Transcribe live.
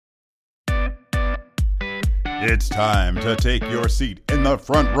It's time to take your seat in the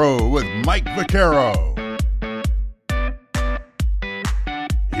front row with Mike Vaccaro.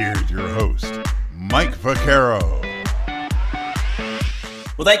 Here's your host, Mike Vaccaro.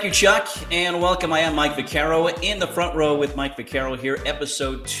 Well, thank you, Chuck, and welcome. I am Mike Vaccaro in the front row with Mike Vaccaro here.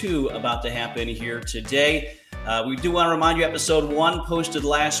 Episode 2 about to happen here today. We do want to remind you, episode 1 posted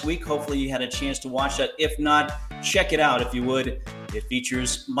last week. Hopefully you had a chance to watch that. If not, check it out if you would. It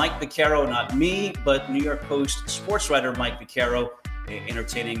features Mike Vaccaro, not me, but New York Post sports writer Mike Vaccaro,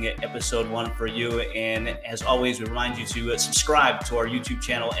 entertaining episode 1 for you. And as always, we remind you to subscribe to our YouTube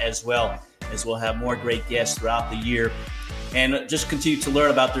channel as well, as we'll have more great guests throughout the year and just continue to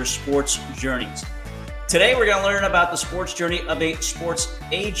learn about their sports journeys. Today, we're going to learn about the sports journey of a sports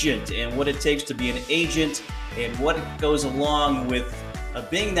agent and what it takes to be an agent and what goes along with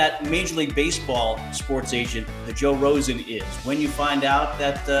being that Major League Baseball sports agent that Joe Rosen is. When you find out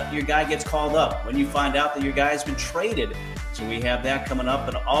that your guy gets called up, when you find out that your guy has been traded. So we have that coming up.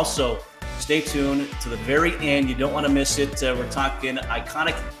 And also, stay tuned to the very end. You don't want to miss it. We're talking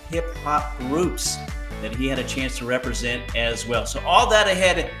iconic hip-hop groups that he had a chance to represent as well. So all that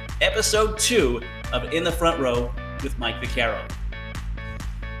ahead, episode 2 of In the Front Row with Mike Vaccaro.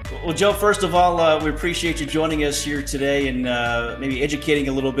 Well, Joe, first of all, we appreciate you joining us here today and maybe educating us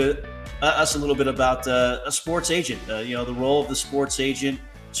a little bit about a sports agent, the role of the sports agent,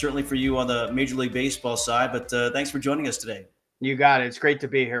 certainly for you on the Major League Baseball side. But thanks for joining us today. You got it. It's great to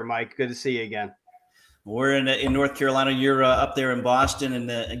be here, Mike. Good to see you again. We're in North Carolina. You're up there in Boston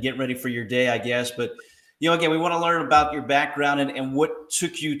and getting ready for your day, I guess. But, again, we want to learn about your background and what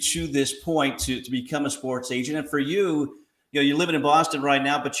took you to this point to become a sports agent. And for you, you're living in Boston right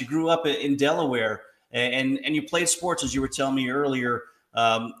now, but you grew up in Delaware and you played sports, as you were telling me earlier.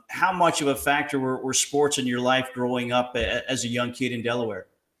 How much of a factor were sports in your life growing up as a young kid in Delaware?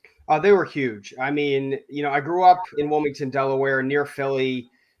 They were huge. I mean, I grew up in Wilmington, Delaware, near Philly.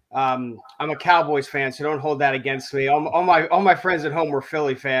 I'm a Cowboys fan, so don't hold that against me. All my friends at home were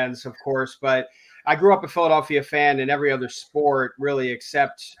Philly fans, of course, but I grew up a Philadelphia fan in every other sport, really,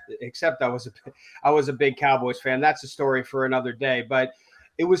 except I was a big Cowboys fan. That's a story for another day. But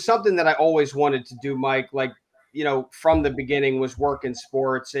it was something that I always wanted to do, Mike. Like, from the beginning was work in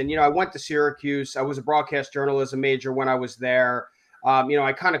sports. And, I went to Syracuse. I was a broadcast journalism major when I was there.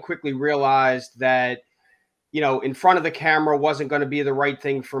 I kind of quickly realized that, in front of the camera wasn't going to be the right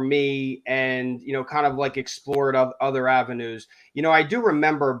thing for me and, kind of like explored other avenues. I do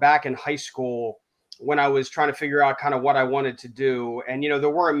remember back in high school when I was trying to figure out kind of what I wanted to do. And, there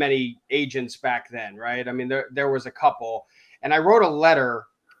weren't many agents back then, right? I mean, there was a couple. And I wrote a letter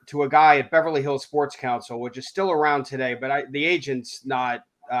to a guy at Beverly Hills Sports Council, which is still around today, but the agent's not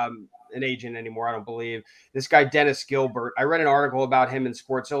an agent anymore, I don't believe. This guy, Dennis Gilbert. I read an article about him in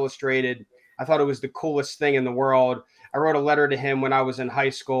Sports Illustrated. I thought it was the coolest thing in the world. I wrote a letter to him when I was in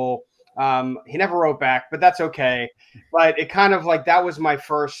high school. He never wrote back, but that's okay. But it kind of like that was my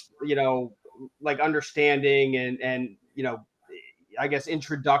first, like understanding and I guess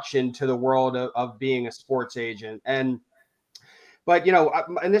introduction to the world of being a sports agent. But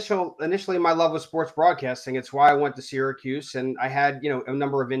initially my love was sports broadcasting. It's why I went to Syracuse and I had, a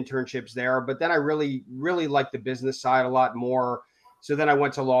number of internships there, but then I really, really liked the business side a lot more. So then I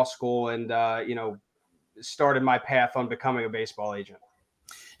went to law school and, started my path on becoming a baseball agent.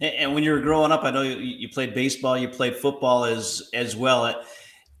 And when you were growing up, I know you played baseball, you played football as well.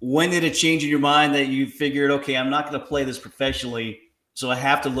 When did it change in your mind that you figured, okay, I'm not going to play this professionally, so I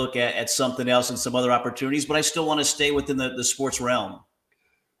have to look at something else and some other opportunities, but I still want to stay within the sports realm?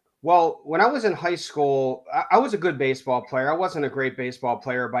 Well, when I was in high school, I was a good baseball player. I wasn't a great baseball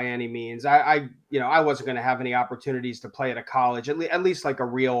player by any means. I wasn't going to have any opportunities to play at a college, at least like a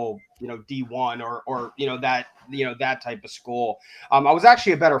real, D1 or that type of school. I was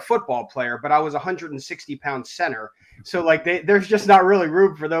actually a better football player, but I was 160-pound center. So like there's just not really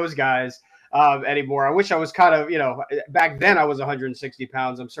room for those guys anymore. I wish I was kind of, back then I was 160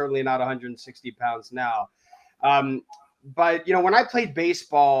 pounds. I'm certainly not 160 pounds now. But, when I played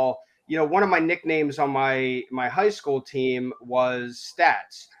baseball, one of my nicknames on my high school team was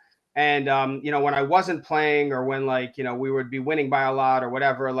Stats. And, when I wasn't playing or when we would be winning by a lot or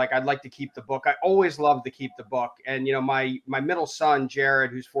whatever, I'd like to keep the book. I always loved to keep the book. And, my middle son, Jared,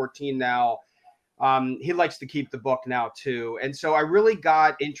 who's 14 now, he likes to keep the book now too. And so I really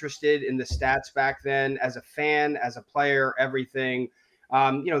got interested in the stats back then as a fan, as a player, everything.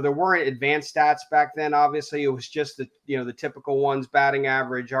 There weren't advanced stats back then. Obviously, it was just the typical ones: batting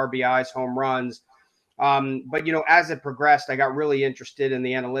average, RBIs, home runs. But as it progressed, I got really interested in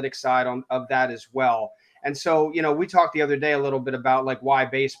the analytics side of that as well. And so, we talked the other day a little bit about why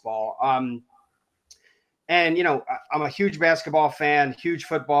baseball. And, I'm a huge basketball fan, huge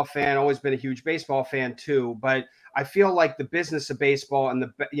football fan, always been a huge baseball fan too. But I feel like the business of baseball and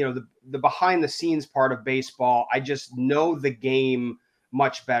the behind the scenes part of baseball, I just know the game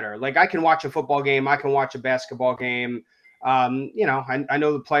much better. Like I can watch a football game, I can watch a basketball game. I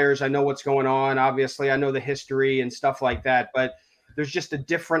know the players, I know what's going on. Obviously, I know the history and stuff like that. But there's just a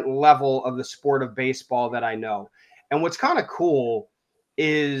different level of the sport of baseball that I know. And what's kind of cool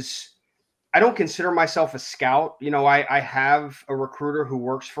is I don't consider myself a scout. I have a recruiter who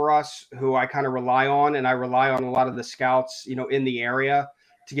works for us who I kind of rely on, and I rely on a lot of the scouts, in the area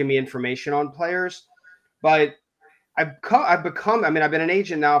to give me information on players. But I've become, I've been an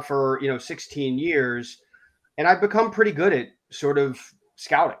agent now for, 16 years, and I've become pretty good at sort of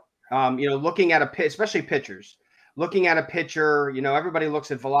scouting, looking at especially pitchers, looking at a pitcher, everybody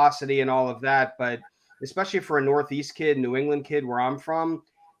looks at velocity and all of that, but especially for a Northeast kid, New England kid where I'm from,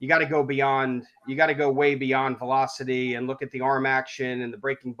 you got to go way beyond velocity and look at the arm action and the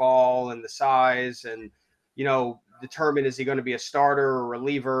breaking ball and the size and, determine, is he going to be a starter or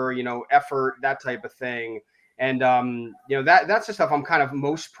reliever, effort, that type of thing. And, that's the stuff I'm kind of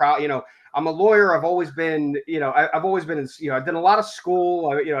most proud. I'm a lawyer. I've always been, I've always been, I've done a lot of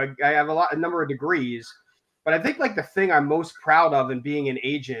school. I have a number of degrees, but I think like the thing I'm most proud of in being an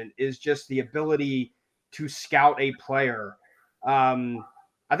agent is just the ability to scout a player.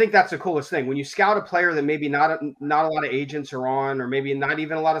 I think that's the coolest thing. When you scout a player that maybe not a lot of agents are on, or maybe not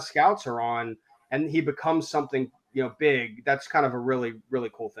even a lot of scouts are on, and he becomes something, big, that's kind of a really, really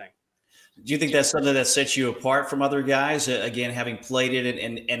cool thing. Do you think that's something that sets you apart from other guys? Again, having played it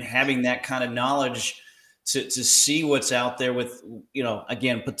and having that kind of knowledge to see what's out there with,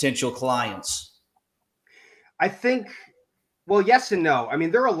 again, potential clients? I think, well, yes and no.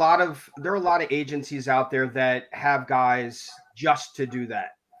 There are a lot of agencies out there that have guys just to do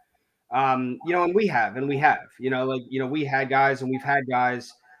that. And we have, we had guys and we've had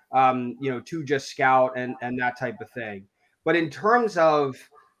guys, to just scout and that type of thing. But in terms of,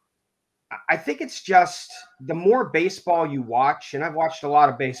 I think it's just the more baseball you watch, and I've watched a lot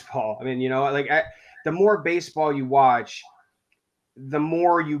of baseball. The more baseball you watch, the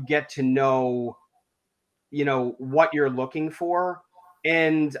more you get to know, what you're looking for.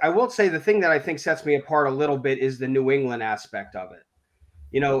 And I will say the thing that I think sets me apart a little bit is the New England aspect of it.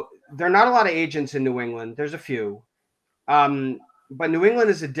 There are not a lot of agents in New England. There's a few. But New England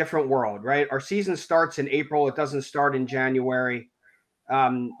is a different world, right? Our season starts in April. It doesn't start in January.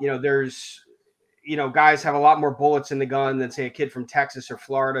 There's, guys have a lot more bullets in the gun than, say, a kid from Texas or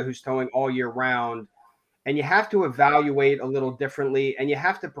Florida who's throwing all year round. And you have to evaluate a little differently, and you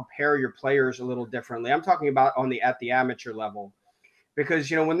have to prepare your players a little differently. I'm talking about at the amateur level,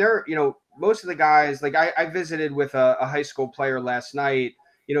 because, when they're, most of the guys, like I visited with a high school player last night,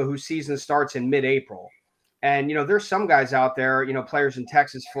 whose season starts in mid-April. And, there's some guys out there, players in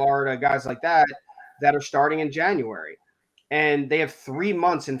Texas, Florida, guys like that are starting in January. And they have 3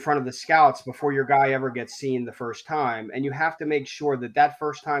 months in front of the scouts before your guy ever gets seen the first time. And you have to make sure that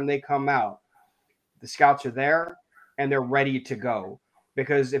first time they come out, the scouts are there and they're ready to go.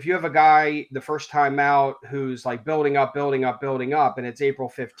 Because if you have a guy the first time out who's like building up, and it's April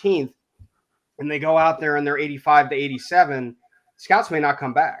 15th, and they go out there and they're 85 to 87, scouts may not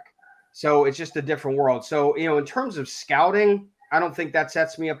come back. So it's just a different world. So, in terms of scouting, I don't think that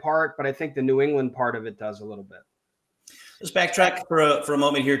sets me apart, but I think the New England part of it does a little bit. Let's backtrack for a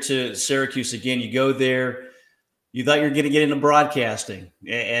moment here to Syracuse again. You go there, you thought you were going to get into broadcasting,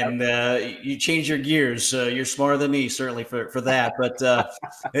 and you changed your gears. You're smarter than me, certainly, for that. But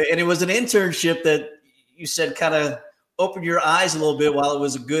and it was an internship that you said kind of opened your eyes a little bit. While it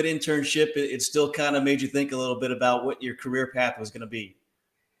was a good internship, it still kind of made you think a little bit about what your career path was going to be.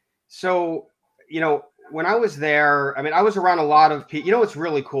 So, when I was there, I was around a lot of people. What's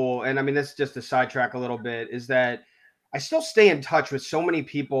really cool, and this is just to sidetrack a little bit, is that I still stay in touch with so many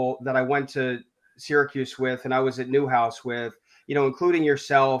people that I went to Syracuse with and I was at Newhouse with, including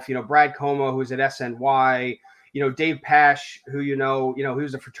yourself, Brad Como, who's at SNY, Dave Pash, who, he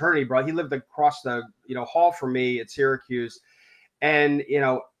was a fraternity brother. He lived across the, hall from me at Syracuse. And,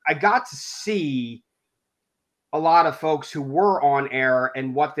 I got to see a lot of folks who were on air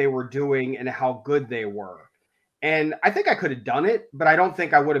and what they were doing and how good they were. And I think I could have done it, but I don't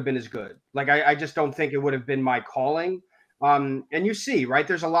think I would have been as good. Like, I just don't think it would have been my calling. And you see, right,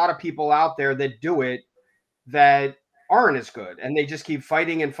 there's a lot of people out there that do it that aren't as good, and they just keep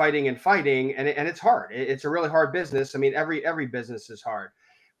fighting and fighting and fighting. And it's hard. It's a really hard business. Every business is hard.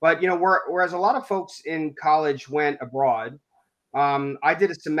 But, whereas a lot of folks in college went abroad, I did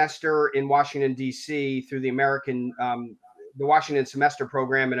a semester in Washington, D.C. through the Washington semester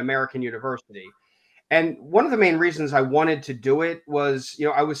program at American University. And one of the main reasons I wanted to do it was,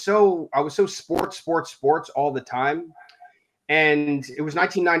 I was so sports all the time. And it was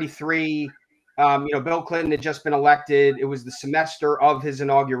 1993. Bill Clinton had just been elected. It was the semester of his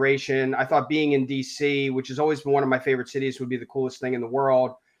inauguration. I thought being in DC, which has always been one of my favorite cities, would be the coolest thing in the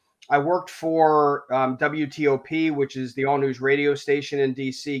world. I worked for WTOP, which is the all news radio station in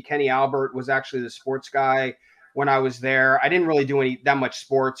DC. Kenny Albert was actually the sports guy when I was there. I didn't really do that much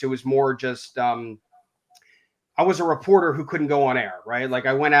sports. It was more just I was a reporter who couldn't go on air, right? Like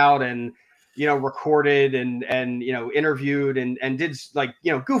I went out and recorded and interviewed and did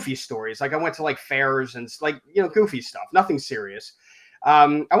goofy stories. Like I went to like fairs and goofy stuff, nothing serious.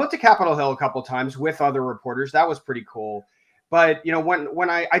 I went to Capitol Hill a couple times with other reporters. That was pretty cool. But when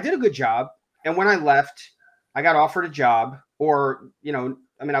I did a good job, and when I left, I got offered a job, or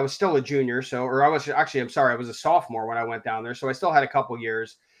I was still a junior, I was a sophomore when I went down there, so I still had a couple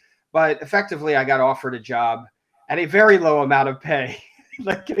years. But effectively, I got offered a job at a very low amount of pay.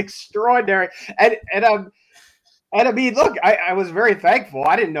 Like an extraordinary, and I mean, look, I was very thankful.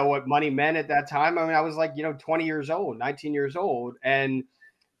 I didn't know what money meant at that time. I mean, I was 20 years old, 19 years old. And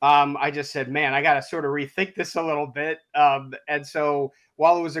I just said, man, I got to sort of rethink this a little bit. And so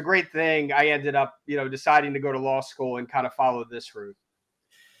while it was a great thing, I ended up, deciding to go to law school and kind of follow this route.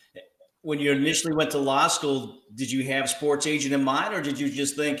 When you initially went to law school, did you have sports agent in mind, or did you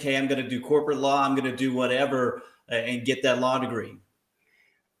just think, hey, I'm going to do corporate law, I'm going to do whatever and get that law degree?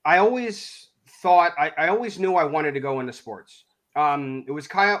 I always thought, I always knew I wanted to go into sports. It was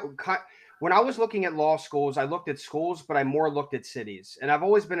when I was looking at law schools, I looked at schools, but I more looked at cities. And I've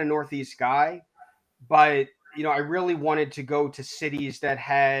always been a Northeast guy, but, I really wanted to go to cities that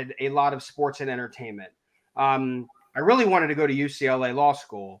had a lot of sports and entertainment. I really wanted to go to UCLA Law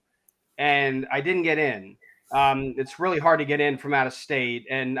School, and I didn't get in. It's really hard to get in from out of state,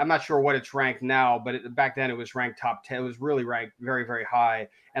 and I'm not sure what it's ranked now, but back then it was ranked top 10. It was really ranked very, very high,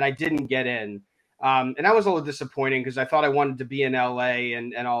 and I didn't get in. And that was a little disappointing because I thought I wanted to be in LA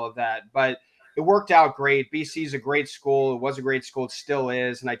and all of that, but it worked out great. BC is a great school. It was a great school. It still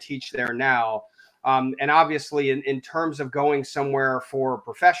is, and I teach there now. And obviously, in terms of going somewhere for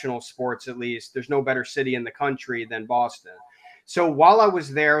professional sports, at least, there's no better city in the country than Boston. So while I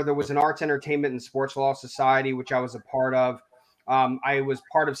was there was an Arts, Entertainment, and Sports Law Society, which I was a part of. I was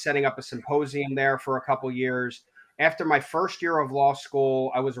part of setting up a symposium there for a couple years. After my first year of law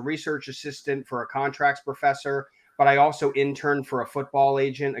school, I was a research assistant for a contracts professor, but I also interned for a football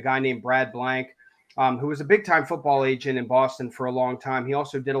agent, a guy named Brad Blank, who was a big-time football agent in Boston for a long time. He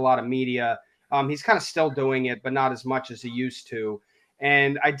also did a lot of media. He's kind of still doing it, but not as much as he used to.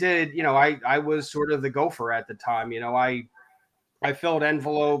 And I did, I was sort of the gopher at the time. I filled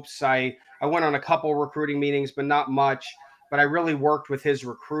envelopes. I went on a couple recruiting meetings, but not much. But I really worked with his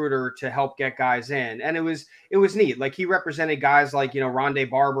recruiter to help get guys in. And it was neat. Like he represented guys like, Rondé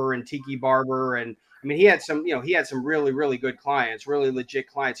Barber and Tiki Barber. And I mean, he had some really, really good clients, really legit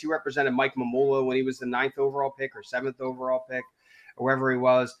clients. He represented Mike Mamula when he was the 9th overall pick or 7th overall pick, or wherever he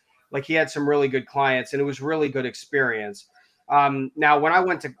was. Like he had some really good clients, and it was really good experience. Now, when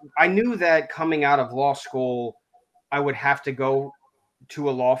I knew that coming out of law school, I would have to go to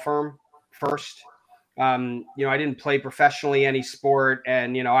a law firm first. I didn't play professionally any sport,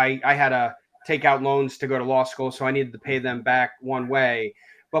 and, I had to take out loans to go to law school, so I needed to pay them back one way.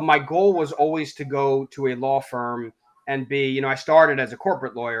 But my goal was always to go to a law firm and be, I started as a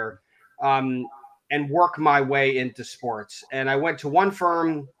corporate lawyer and work my way into sports. And I went to one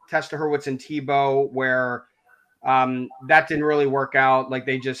firm, Testa Hurwitz and Tebow, where that didn't really work out. Like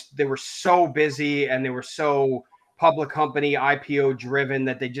they were so busy and they were so public company IPO driven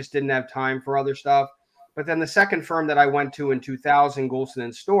that they just didn't have time for other stuff. But then the second firm that I went to in 2000,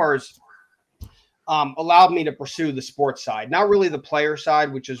 Goulston & Storrs, allowed me to pursue the sports side, not really the player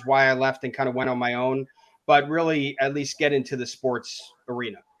side, which is why I left and kind of went on my own, but really at least get into the sports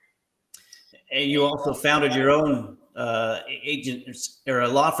arena. And you also founded your own agent or a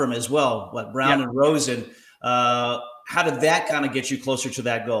law firm as well, Brown and Rosen. How did that kind of get you closer to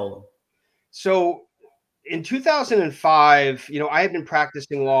that goal? So in 2005, I had been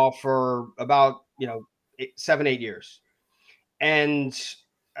practicing law for about, 7-8 years. And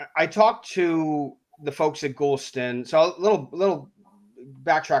I talked to the folks at Goulston. So a little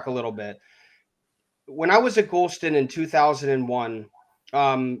backtrack a little bit. When I was at Goulston in 2001,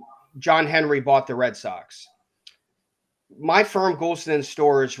 John Henry bought the Red Sox. My firm, Goulston &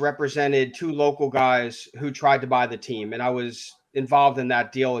 Storrs, represented two local guys who tried to buy the team, and I was involved in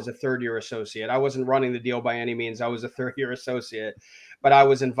that deal as a third-year associate. I wasn't running the deal by any means. I was a third-year associate, but I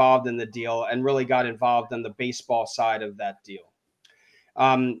was involved in the deal and really got involved in the baseball side of that deal.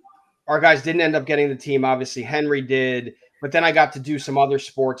 our guys didn't end up getting the team. Obviously, Henry did, but then I got to do some other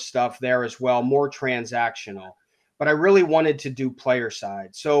sports stuff there as well, more transactional. But I really wanted to do player side.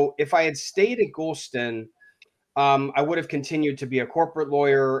 So if I had stayed at Goulston, I would have continued to be a corporate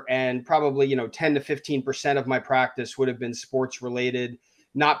lawyer, and probably 10 to 15% of my practice would have been sports related,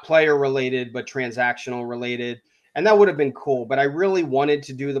 not player related, but transactional related. And that would have been cool. But I really wanted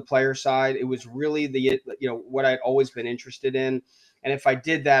to do the player side. It was really what I'd always been interested in. And if I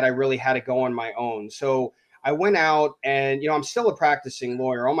did that, I really had to go on my own. So I went out and, I'm still a practicing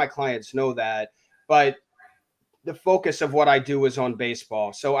lawyer. All my clients know that. But the focus of what I do is on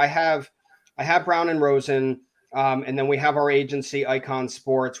baseball. So I have Brown and Rosen. And then we have our agency, Icon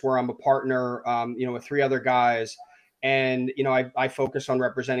Sports, where I'm a partner, with 3 other guys. And, I focus on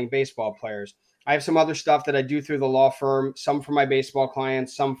representing baseball players. I have some other stuff that I do through the law firm, some for my baseball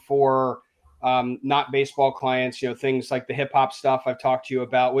clients, some for not baseball clients, things like the hip hop stuff I've talked to you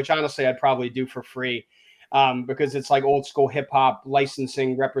about, which honestly I'd probably do for free because it's like old school hip hop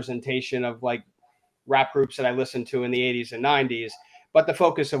licensing representation of like rap groups that I listened to in the 80s and 90s. But the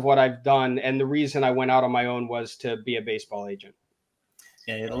focus of what I've done and the reason I went out on my own was to be a baseball agent.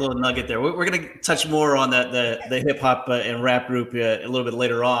 Yeah, a little nugget there. We're going to touch more on the hip hop and rap group a little bit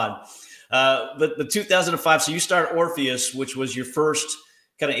later on. But the 2005, so you start Orpheus, which was your first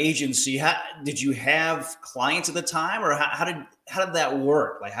kind of agency. Did you have clients at the time, or how did that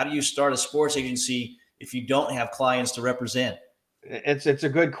work? Like, how do you start a sports agency if you don't have clients to represent? It's a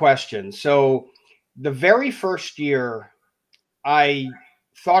good question. So the very first year, I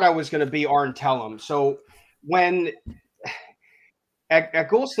thought I was going to be Arn Tellem. So when at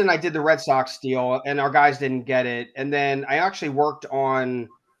Goulston, I did the Red Sox deal and our guys didn't get it. And then I actually worked on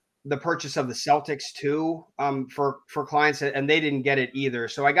the purchase of the Celtics too, for clients, and they didn't get it either.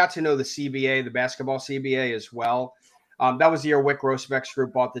 So I got to know the CBA, the basketball CBA as well. That was the year Wick Grossbeck's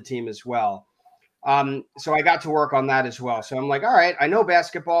group bought the team as well. So I got to work on that as well. So I'm like, all right, I know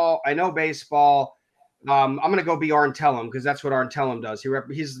basketball, I know baseball. I'm going to go be Arn Tellem because that's what Arn Tellem does.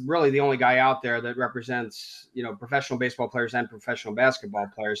 He's really the only guy out there that represents, professional baseball players and professional basketball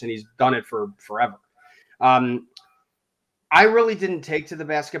players, and he's done it for forever. I really didn't take to the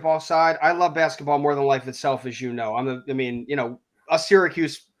basketball side. I love basketball more than life itself, as you know. Us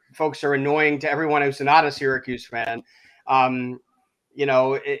Syracuse folks are annoying to everyone who's not a Syracuse fan.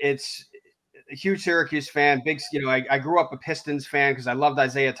 It's a huge Syracuse fan. I grew up a Pistons fan because I loved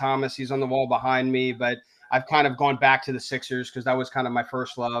Isaiah Thomas. He's on the wall behind me, but I've kind of gone back to the Sixers because that was kind of my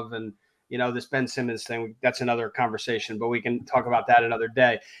first love. And, this Ben Simmons thing, that's another conversation, but we can talk about that another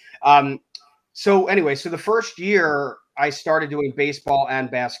day. So the first year I started doing baseball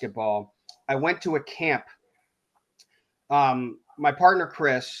and basketball. I went to a camp. My partner,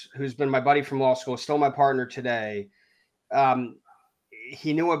 Chris, who's been my buddy from law school, is still my partner today.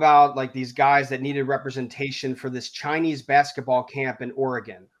 He knew about like these guys that needed representation for this Chinese basketball camp in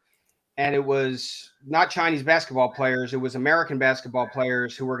Oregon. And it was not Chinese basketball players. It was American basketball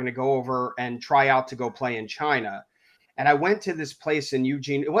players who were going to go over and try out to go play in China. And I went to this place in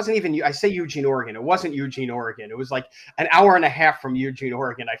Eugene. It wasn't even, I say Eugene, Oregon. It wasn't Eugene, Oregon. It was like an hour and a half from Eugene,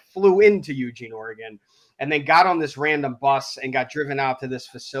 Oregon. I flew into Eugene, Oregon, and then got on this random bus and got driven out to this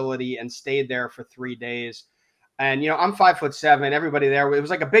facility and stayed there for 3 days. And, I'm 5'7". Everybody there, it was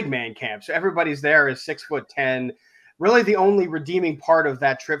like a big man camp. So everybody's there is 6'10". Really the only redeeming part of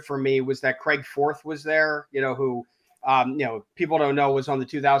that trip for me was that Craig Forth was there, who, people don't know was on the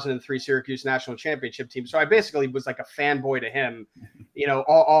 2003 Syracuse national championship team. So I basically was like a fanboy to him,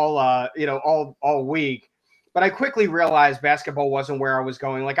 all week. But I quickly realized basketball wasn't where I was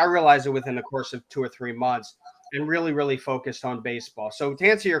going. Like I realized it within the course of 2 or 3 months and really, really focused on baseball. So to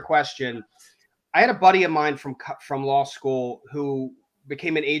answer your question, I had a buddy of mine from law school who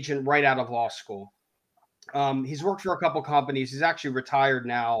became an agent right out of law school. He's worked for a couple companies. He's actually retired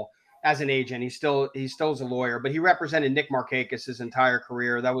now as an agent. He still is a lawyer, but he represented Nick Markakis his entire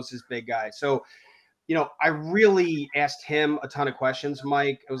career. That was his big guy. So, I really asked him a ton of questions,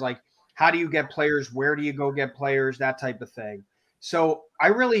 Mike. It was like, how do you get players? Where do you go get players? That type of thing. So I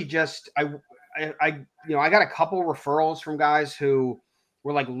really I got a couple referrals from guys who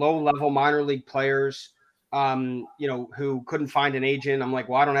were like low-level minor league players, who couldn't find an agent. I'm like,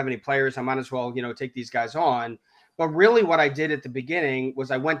 well, I don't have any players. I might as well, take these guys on. But really what I did at the beginning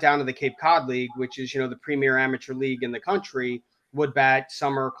was I went down to the Cape Cod League, which is, the premier amateur league in the country, wood bat,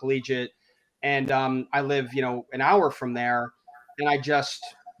 summer, collegiate. And I live, an hour from there. And I just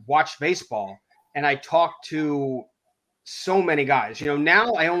watched baseball. And I talked to so many guys.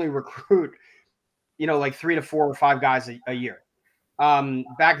 Now I only recruit, like 3 to 4 or 5 guys a year.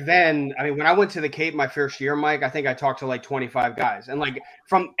 back then, I mean, when I went to the Cape my first year, Mike, I think I talked to like 25 guys, and like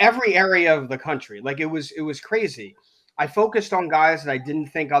from every area of the country. Like it was crazy. I focused on guys that I didn't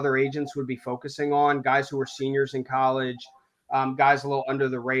think other agents would be focusing on, guys who were seniors in college, guys a little under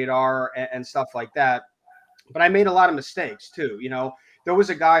the radar and stuff like that. But I made a lot of mistakes too. You know, there was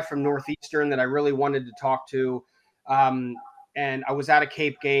a guy from Northeastern that I really wanted to talk to. And I was at a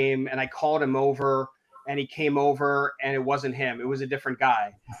Cape game and I called him over and he came over and it wasn't him. It was a different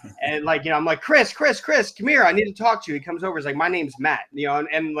guy. And like, you know, I'm like, Chris, come here. I need to talk to you. He comes over. He's like, my name's Matt, you know,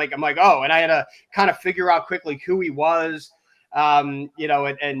 and like, I'm like, oh, and I had to kind of figure out quickly who he was, you know,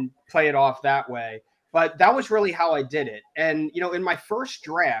 and play it off that way. But that was really how I did it. And, you know, in my first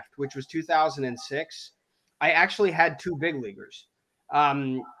draft, which was 2006, I actually had two big leaguers.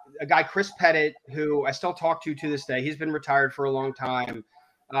 A guy, Chris Pettit, who I still talk to this day. He's been retired for a long time.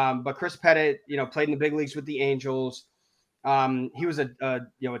 But Chris Pettit, you know, played in the big leagues with the Angels. He was a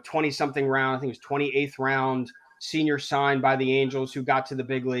 20-something round. I think it was 28th round senior signed by the Angels who got to the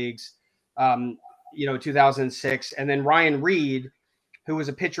big leagues, 2006. And then Ryan Reed, who was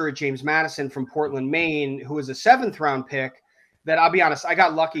a pitcher at James Madison from Portland, Maine, who was a 7th round pick that I'll be honest, I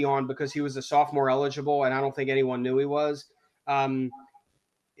got lucky on because he was a sophomore eligible and I don't think anyone knew he was.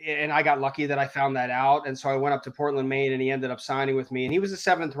 And I got lucky that I found that out. And so I went up to Portland, Maine, and he ended up signing with me. And he was a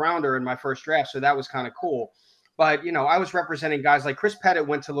 7th rounder in my first draft. So that was kind of cool. But, you know, I was representing guys like Chris Pettit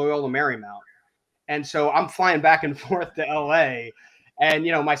went to Loyola Marymount. And so I'm flying back and forth to LA. And,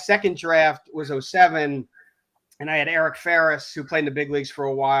 you know, my second draft was 2007. And I had Eric Ferris, who played in the big leagues for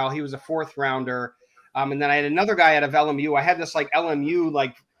a while. He was a 4th rounder. And then I had another guy out of LMU. I had this like LMU,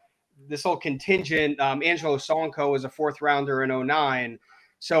 like this whole contingent. Angelo Sonko was a 4th rounder in 2009.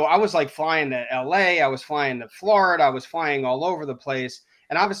 So I was like flying to LA, I was flying to Florida, I was flying all over the place.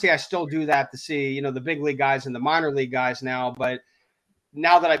 And obviously I still do that to see, you know, the big league guys and the minor league guys now. But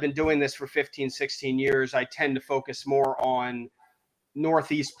now that I've been doing this for 15, 16 years, I tend to focus more on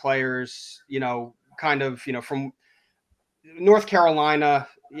Northeast players, you know, kind of, you know, from North Carolina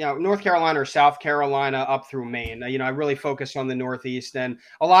or South Carolina up through Maine. You know, I really focus on the Northeast, and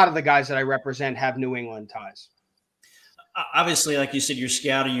a lot of the guys that I represent have New England ties. Obviously, like you said, you're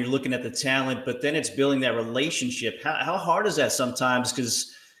scouting, you're looking at the talent, but then it's building that relationship. How hard is that sometimes?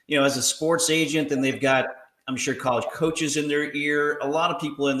 Because, you know, as a sports agent, and they've got, I'm sure, college coaches in their ear, a lot of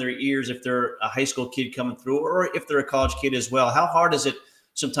people in their ears if they're a high school kid coming through or if they're a college kid as well. How hard is it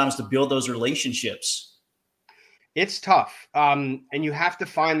sometimes to build those relationships? It's tough. And you have to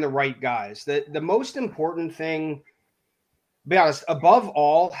find the right guys. The most important thing, be honest, above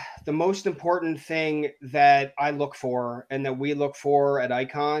all, the most important thing that I look for and that we look for at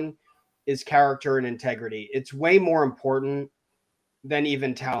Icon is character and integrity. It's way more important than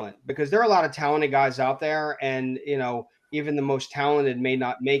even talent, because there are a lot of talented guys out there, and, you know, even the most talented may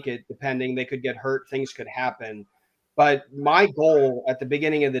not make it, depending. They could get hurt, things could happen. But my goal at the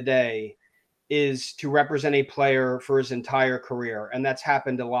beginning of the day is to represent a player for his entire career. And that's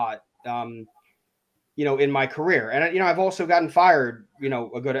happened a lot. You know, in my career. And, you know, I've also gotten fired, you know,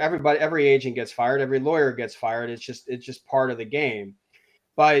 every agent gets fired, every lawyer gets fired. It's just part of the game.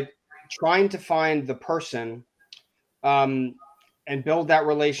 But trying to find the person and build that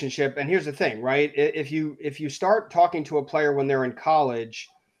relationship. And here's the thing, right? If you start talking to a player when they're in college,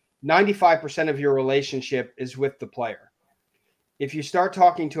 95% of your relationship is with the player. If you start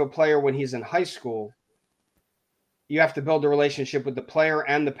talking to a player when he's in high school, you have to build a relationship with the player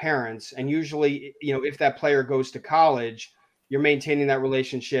and the parents. And usually, you know, if that player goes to college, you're maintaining that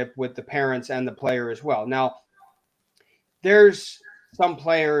relationship with the parents and the player as well. Now, there's some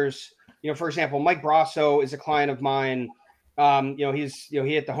players, you know, for example, Mike Brasso is a client of mine. He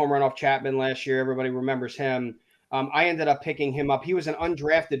hit the home run off Chapman last year. Everybody remembers him. I ended up picking him up. He was an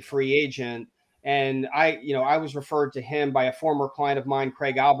undrafted free agent. And I was referred to him by a former client of mine,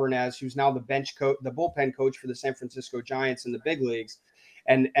 Craig Albernez, who's now the bullpen coach for the San Francisco Giants in the big leagues.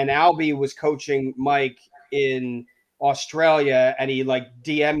 And Albie was coaching Mike in Australia, and he like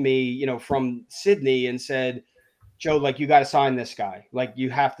DM'd me, you know, from Sydney and said, Joe, like, you got to sign this guy. Like, you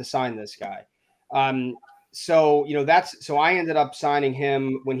have to sign this guy. So I ended up signing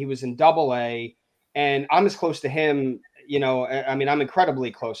him when he was in AA, and I'm as close to him, you know, I mean, I'm incredibly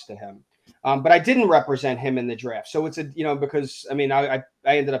close to him. But I didn't represent him in the draft. So it's because I mean, I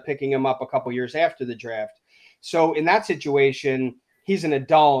ended up picking him up a couple years after the draft. So in that situation, he's an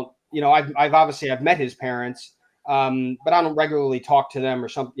adult. You know, I've met his parents, but I don't regularly talk to them or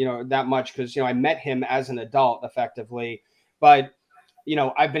something, you know, that much, because, you know, I met him as an adult effectively. But, you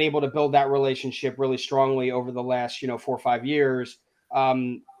know, I've been able to build that relationship really strongly over the last, you know, 4 or 5 years. But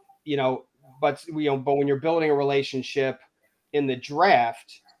when you're building a relationship, in the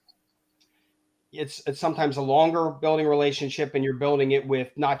draft, it's sometimes a longer building relationship, and you're building it with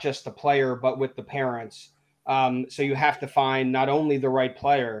not just the player, but with the parents. So you have to find not only the right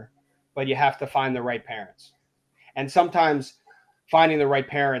player, but you have to find the right parents. And sometimes finding the right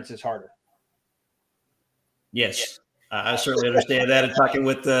parents is harder. Yes, I certainly understand that. And talking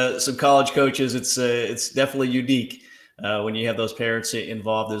with some college coaches, it's definitely unique when you have those parents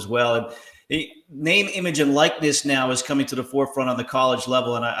involved as well. And name, image, and likeness now is coming to the forefront on the college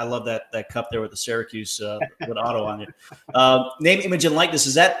level, and I love that cup there with the Syracuse with Otto on it. Name, image, and likeness,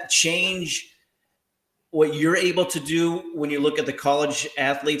 does that change what you're able to do when you look at the college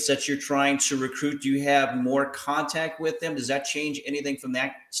athletes that you're trying to recruit? Do you have more contact with them? Does that change anything from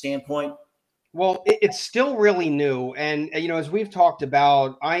that standpoint? Well, it's still really new. And, as we've talked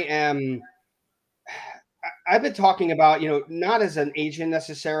about, I've been talking about, not as an agent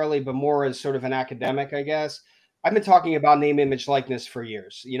necessarily, but more as sort of an academic, I guess. I've been talking about name, image, likeness for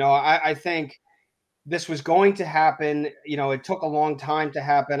years. I think this was going to happen. It took a long time to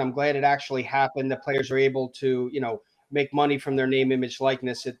happen. I'm glad it actually happened. The players are able to, make money from their name, image,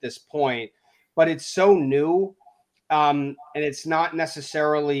 likeness at this point. But it's so new. And it's not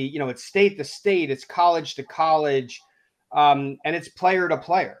necessarily, it's state to state, it's college to college, and it's player to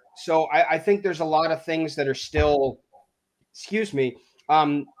player. So I think there's a lot of things that are still,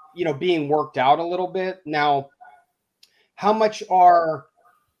 being worked out a little bit. Now, how much are,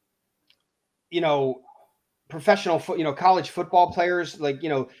 professional college football players,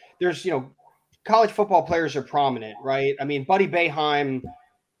 there's, college football players are prominent, right? I mean, Buddy Boeheim,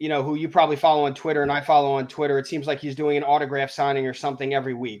 who you probably follow on Twitter and I follow on Twitter. It seems like he's doing an autograph signing or something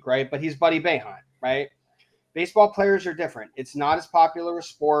every week, right? But he's Buddy Boeheim, right? Baseball players are different. It's not as popular a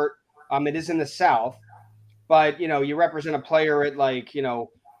sport. It is in the South, but, you represent a player at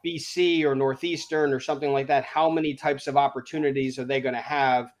BC or Northeastern or something like that. How many types of opportunities are they going to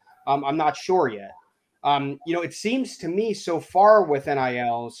have? I'm not sure yet. It seems to me so far with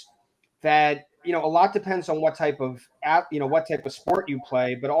NILs that, a lot depends on what type of sport you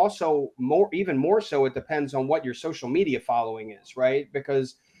play, but also even more so, it depends on what your social media following is, right?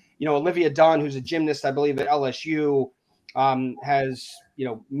 Because, Olivia Dunn, who's a gymnast, I believe at LSU, has,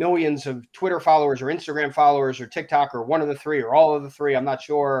 millions of Twitter followers or Instagram followers or TikTok or one of the three or all of the three. I'm not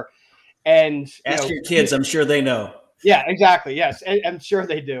sure. And ask your kids, I'm sure they know. Yeah, exactly. Yes. I'm sure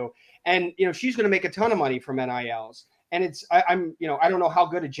they do. And, she's going to make a ton of money from NILs. And I don't know how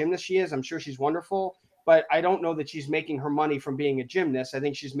good a gymnast she is. I'm sure she's wonderful, but I don't know that she's making her money from being a gymnast. I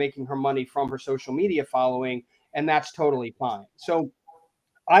think she's making her money from her social media following, and that's totally fine. So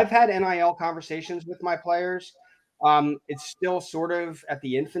I've had NIL conversations with my players. It's still sort of at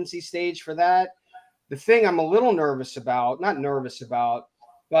the infancy stage for that. The thing I'm a little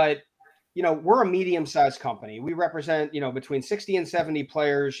but we're a medium-sized company. We represent, between 60 and 70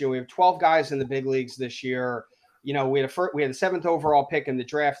 players. We have 12 guys in the big leagues this year. We had the 7th overall pick in the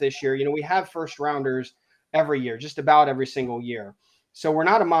draft this year. We have first rounders every year, just about every single year. So we're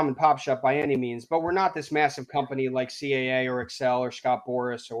not a mom and pop shop by any means, but we're not this massive company like CAA or Excel or Scott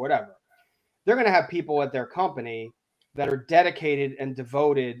Boras or whatever. They're going to have people at their company that are dedicated and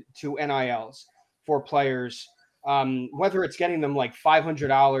devoted to NILs for players, whether it's getting them like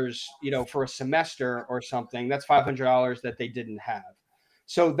 $500, for a semester or something. That's $500 that they didn't have.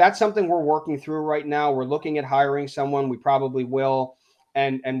 So that's something we're working through right now. We're looking at hiring someone. We probably will,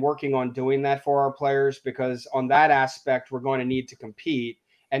 and working on doing that for our players, because on that aspect, we're going to need to compete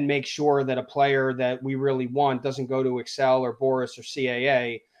and make sure that a player that we really want doesn't go to Excel or Boras or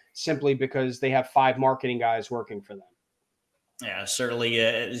CAA simply because they have 5 marketing guys working for them. Yeah, certainly.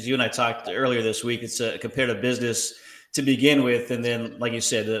 As you and I talked earlier this week, it's a competitive business to begin with. And then, like you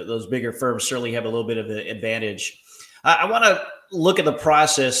said, those bigger firms certainly have a little bit of an advantage. I want to look at the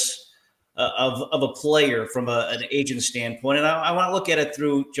process of a player from an agent standpoint. And I want to look at it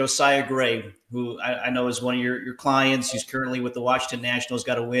through Josiah Gray, who I know is one of your clients. He's currently with the Washington Nationals,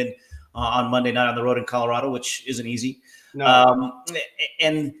 got a win on Monday night on the road in Colorado, which isn't easy. No.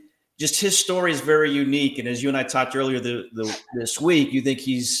 And just his story is very unique. And as you and I talked earlier this week, you think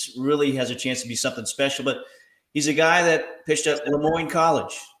he's really has a chance to be something special. But he's a guy that pitched at Lemoyne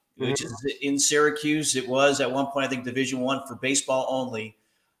College, which is in Syracuse. It was at one point, I think, Division I for baseball only.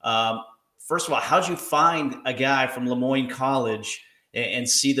 First of all, how'd you find a guy from Lemoyne College and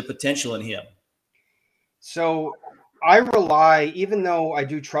see the potential in him? So I rely, even though I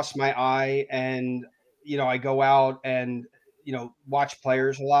do trust my eye and, I go out and, watch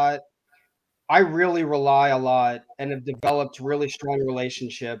players a lot, I really rely a lot and have developed really strong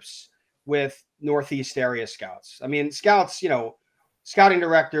relationships with Northeast area scouts. I mean, scouts, scouting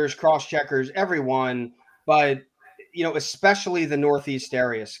directors, cross-checkers, everyone. But, especially the Northeast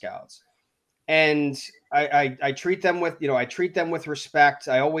area scouts. And I treat them with, respect.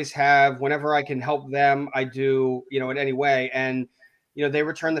 I always have. Whenever I can help them, I do, in any way. And, they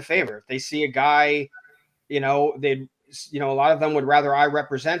return the favor. If they see a guy, a lot of them would rather I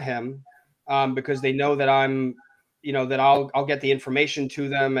represent him because they know that I'm, that I'll get the information to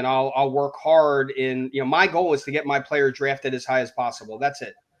them, and I'll work hard my goal is to get my player drafted as high as possible. That's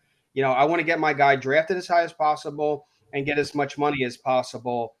it. I want to get my guy drafted as high as possible and get as much money as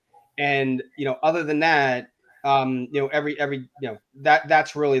possible. And, other than that,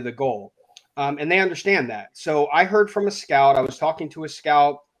 that's really the goal. And they understand that. So I heard from a scout. I was talking to a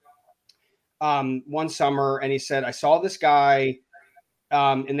scout one summer, and he said, I saw this guy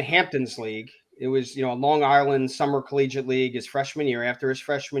in the Hamptons League. It was, a Long Island Summer Collegiate League his freshman year, after his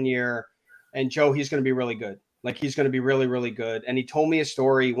freshman year. And Joe, he's going to be really good. Like, he's going to be really, really good. And he told me a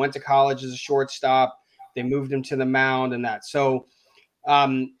story. He went to college as a shortstop. They moved him to the mound and that. So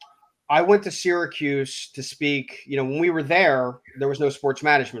I went to Syracuse to speak. When we were there was no sports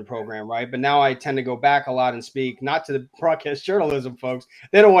management program, right? But now I tend to go back a lot and speak, not to the broadcast journalism folks.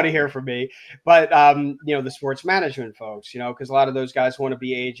 They don't want to hear from me, but, the sports management folks, because a lot of those guys want to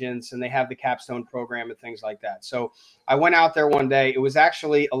be agents and they have the capstone program and things like that. So I went out there one day. It was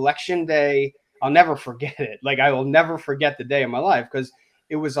actually election day. I'll never forget it. Like, I will never forget the day of my life because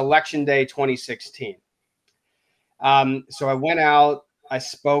it was election day 2016. So I went out. I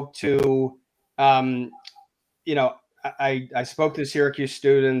spoke to, I spoke to the Syracuse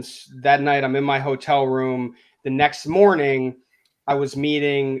students that night. I'm in my hotel room. The next morning, I was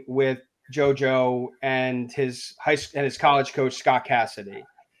meeting with JoJo and his college coach, Scott Cassidy.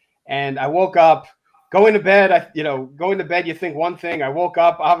 And I woke up, going to bed. You think one thing. I woke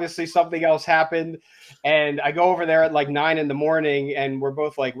up, obviously something else happened. And I go over there at like 9 a.m. and we're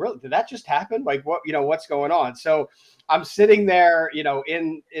both like, really, did that just happen? Like, what, what's going on? So I'm sitting there,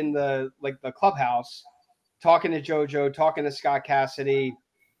 in the clubhouse, talking to JoJo, talking to Scott Cassidy.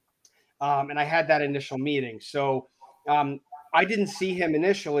 And I had that initial meeting. So I didn't see him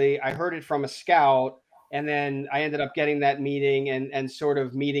initially. I heard it from a scout. And then I ended up getting that meeting and sort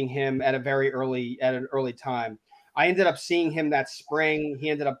of meeting him at an early time. I ended up seeing him that spring. He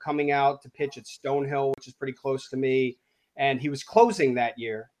ended up coming out to pitch at Stonehill, which is pretty close to me. And he was closing that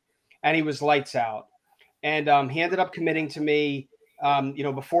year, and he was lights out. And he ended up committing to me,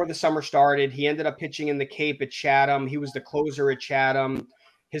 before the summer started. He ended up pitching in the Cape at Chatham. He was the closer at Chatham.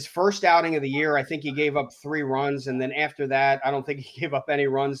 His first outing of the year, I think he gave up 3 runs. And then after that, I don't think he gave up any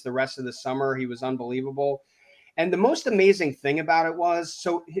runs the rest of the summer. He was unbelievable. And the most amazing thing about it was,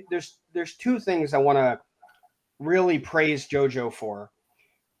 so there's 2 things I want to really praise JoJo for.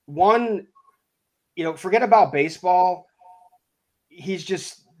 One, forget about baseball. He's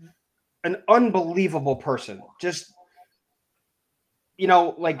just an unbelievable person. Just,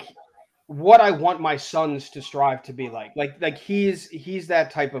 like what I want my sons to strive to be like. Like he's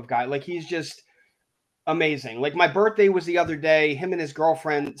that type of guy. Like, he's just amazing. Like, my birthday was the other day. Him and his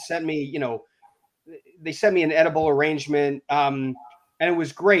girlfriend sent me, they sent me an edible arrangement. And it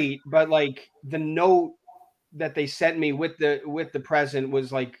was great. But like, the note that they sent me with the present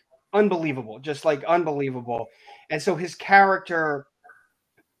was like unbelievable, just like unbelievable. And so his character,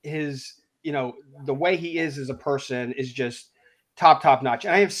 his, the way he is as a person is just top notch.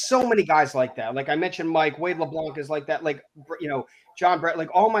 And I have so many guys like that. Like I mentioned, Mike, Wade LeBlanc is like that. Like, John Brett, like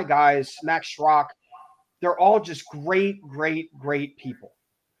all my guys, Max Schrock, they're all just great people.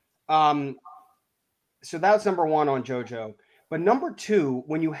 So that's number 1 on JoJo. But number 2,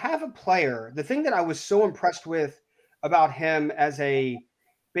 when you have a player, the thing that I was so impressed with about him as a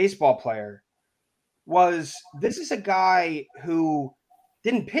baseball player was this is a guy who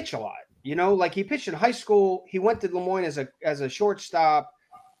didn't pitch a lot. Like he pitched in high school. He went to Lemoyne as a shortstop.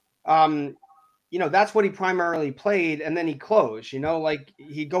 That's what he primarily played. And then he closed, like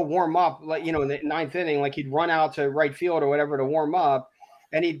he'd go warm up, like, in the 9th inning, like he'd run out to right field or whatever to warm up,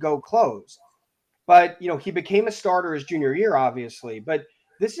 and he'd go close. But, he became a starter his junior year, obviously. But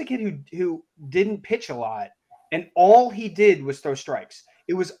this is a kid who didn't pitch a lot, and all he did was throw strikes.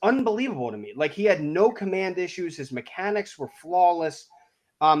 It was unbelievable to me. Like, he had no command issues. His mechanics were flawless,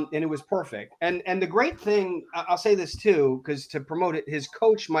 and it was perfect. And the great thing, I'll say this too, because to promote it, his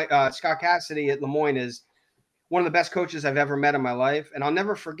coach, Scott Cassidy at Lemoyne, is one of the best coaches I've ever met in my life. And I'll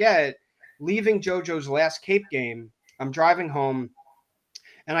never forget leaving JoJo's last Cape game. I'm driving home,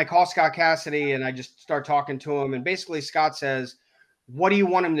 and I call Scott Cassidy, and I just start talking to him. And basically Scott says, what do you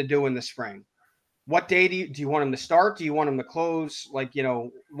want him to do in the spring? What day do you want him to start? Do you want him to close? Like,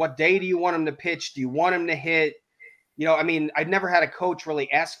 what day do you want him to pitch? Do you want him to hit? I'd never had a coach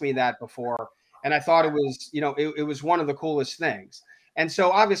really ask me that before. And I thought it was, it was one of the coolest things. And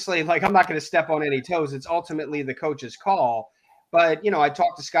so obviously, like, I'm not going to step on any toes. It's ultimately the coach's call. But, I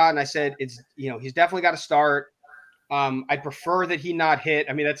talked to Scott and I said, he's definitely got to start. I prefer that he not hit.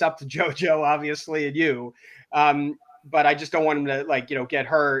 I mean, that's up to JoJo, obviously, and you. But I just don't want him to, get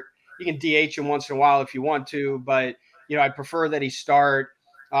hurt. You can DH him once in a while if you want to. But, I prefer that he start.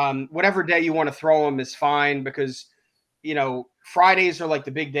 Whatever day you want to throw him is fine because, Fridays are like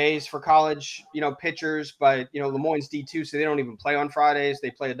the big days for college, pitchers. But, Lemoyne's D2, so they don't even play on Fridays.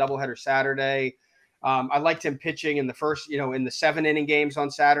 They play a doubleheader Saturday. I liked him pitching in the first, in the 7-inning games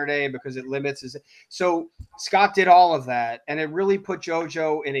on Saturday because it limits his. So Scott did all of that, and it really put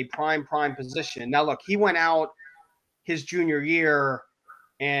JoJo in a prime position. Now, look, he went out his junior year,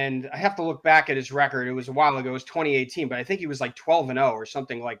 and I have to look back at his record. It was a while ago. It was 2018, but I think he was like 12-0 or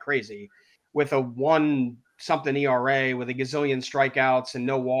something like crazy with a 1-something ERA with a gazillion strikeouts and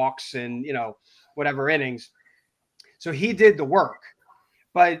no walks and, whatever innings. So he did the work.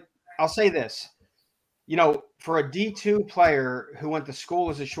 But I'll say this. For a D2 player who went to school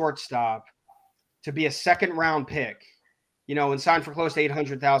as a shortstop to be a second-round pick, and signed for close to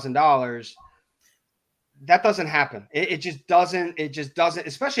 $800,000, that doesn't happen. It just doesn't,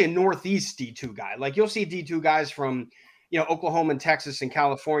 especially a Northeast D2 guy. Like, you'll see D2 guys from, Oklahoma and Texas and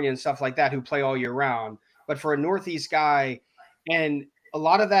California and stuff like that who play all year round. But for a Northeast guy, and a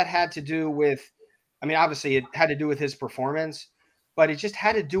lot of that had to do with, obviously it had to do with his performance, but it just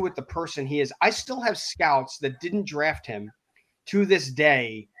had to do with the person he is. I still have scouts that didn't draft him to this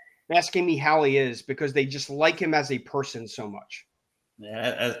day asking me how he is because they just like him as a person so much.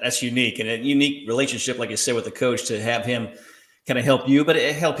 Yeah, that's unique, and a unique relationship, like I said, with the coach to have him kind of help you, but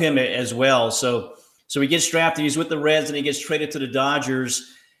it help him as well. So he gets drafted. He's with the Reds, and he gets traded to the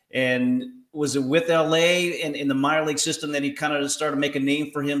Dodgers. And was it with LA and in the minor league system that he kind of started to make a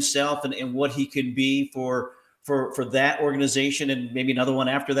name for himself and what he could be for that organization and maybe another one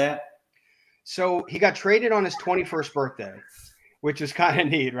after that? So he got traded on his 21st birthday, which is kind of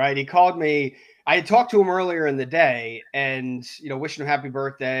neat, right? He called me. I had talked to him earlier in the day and, wishing him happy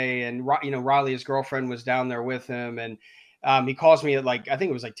birthday. And, Riley, his girlfriend, was down there with him. And he calls me at I think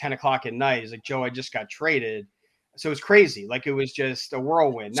it was 10 o'clock at night. He's like, Joe, I just got traded. So it was crazy. Like, it was just a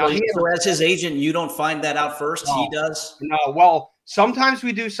whirlwind. Now, so as his agent, you don't find that out first? No, he does? No. Well, sometimes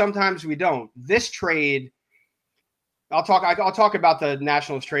we do, sometimes we don't. This trade, I'll talk about the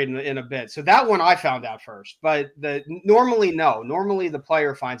Nationals trade in a bit. So that one I found out first, but normally the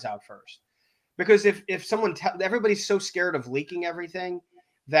player finds out first, because if someone everybody's so scared of leaking everything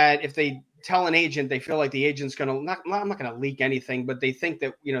that if they tell an agent, they feel like the agent's I'm not going to leak anything, but they think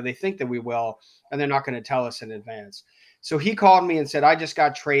that we will, and they're not going to tell us in advance. So he called me and said, I just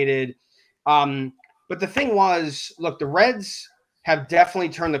got traded. But the thing was, look, the Reds have definitely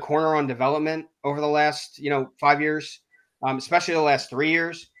turned the corner on development over the last, 5 years, especially the last 3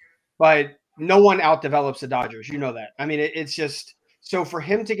 years. But no one outdevelops the Dodgers. You know that. It's just so for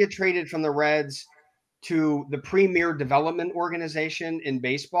him to get traded from the Reds to the premier development organization in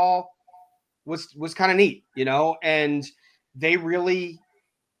baseball was kind of neat, and they really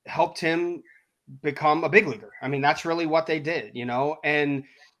helped him become a big leaguer. That's really what they did, and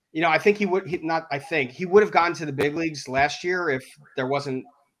I think he would have gotten to the big leagues last year if there wasn't,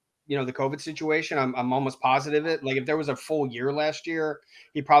 the COVID situation. I'm almost positive it. Like, if there was a full year last year,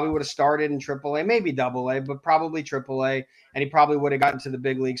 he probably would have started in AAA, maybe AA, but probably AAA, and he probably would have gotten to the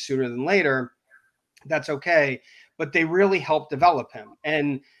big leagues sooner than later. That's okay. But they really helped develop him.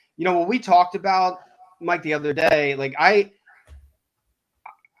 And, when we talked about Mike the other day, like, I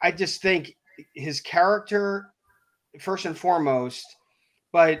just think his character, first and foremost,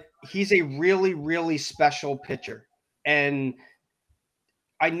 but he's a really, really special pitcher. And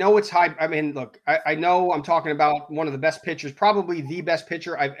I know it's high. Look, I know I'm talking about one of the best pitchers, probably the best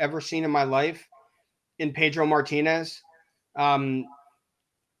pitcher I've ever seen in my life, in Pedro Martinez.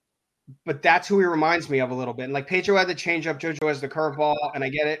 But that's who he reminds me of a little bit. And like, Pedro had the changeup, JoJo has the curveball, and I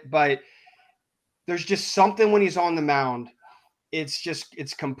get it. But there's just something when he's on the mound. It's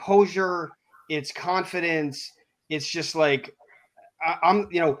composure, it's confidence. It's just like,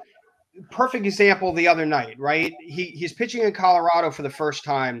 perfect example the other night, right? He's pitching in Colorado for the first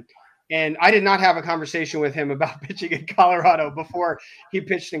time, and I did not have a conversation with him about pitching in Colorado before he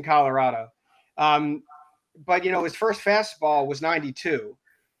pitched in Colorado. But his first fastball was 92,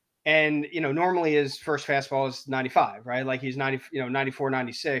 and normally his first fastball is 95, right? Like, he's 90, 94,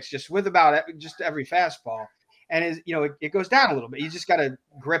 96, just with about just every fastball, and it goes down a little bit. You just got to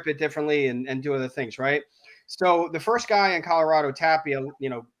grip it differently and do other things, right? So the first guy in Colorado, Tapia,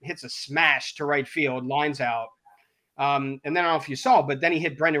 hits a smash to right field, lines out. And then I don't know if you saw, but then he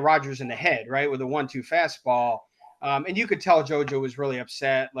hit Brendan Rodgers in the head, right, with a 1-2 fastball. And you could tell JoJo was really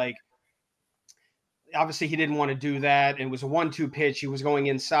upset. Like, obviously he didn't want to do that. And it was a 1-2 pitch. He was going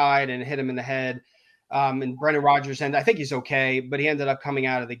inside and hit him in the head. And Brendan Rodgers, and I think he's okay, but he ended up coming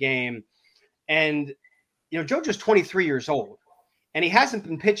out of the game. And, JoJo's 23 years old, and he hasn't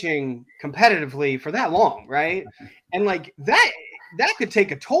been pitching competitively for that long, right? And like that could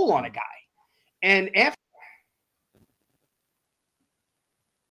take a toll on a guy. And after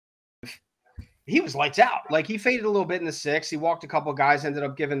he was lights out, like he faded a little bit in the sixth. He walked a couple guys, ended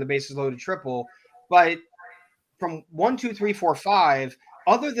up giving the bases loaded triple. But from 1, 2, 3, 4, 5,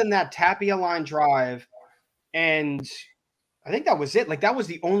 other than that Tapia line drive, and I think that was it. Like that was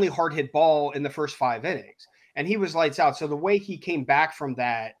the only hard hit ball in the first 5 innings, and he was lights out. So the way he came back from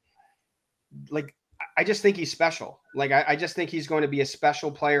that, like I just think he's special. Like I just think he's going to be a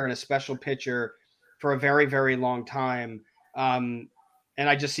special player and a special pitcher for a very, very long time. And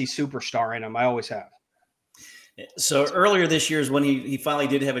I just see superstar in him. I always have. So earlier this year is when he finally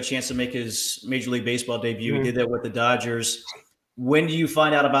did have a chance to make his Major League Baseball debut. He did that with the Dodgers. When do you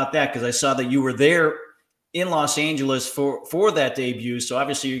find out about that? Because I saw that you were there in Los Angeles for that debut. So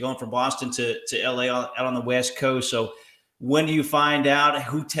obviously you're going from Boston to LA out on the West Coast. So when do you find out?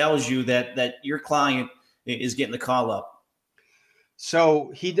 Who tells you that your client is getting the call up?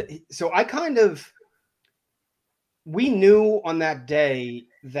 So we knew on that day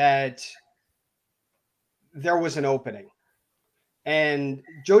that there was an opening, and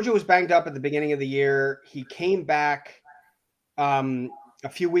JoJo was banged up at the beginning of the year. He came back a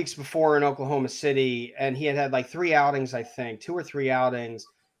few weeks before in Oklahoma City, and he had like 3 outings, I think 2 or 3 outings,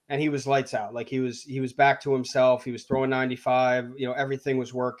 and he was lights out. Like he was back to himself. He was throwing 95, everything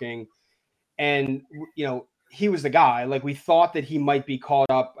was working. And, he was the guy. Like we thought that he might be called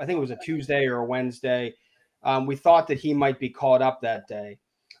up. I think it was a Tuesday or a Wednesday. We thought that he might be called up that day.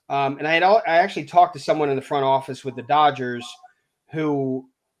 And I actually talked to someone in the front office with the Dodgers who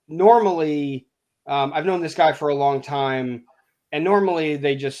normally, I've known this guy for a long time. And normally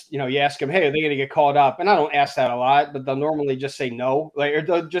they just, you ask him, hey, are they going to get called up? And I don't ask that a lot, but they'll normally just say no. Or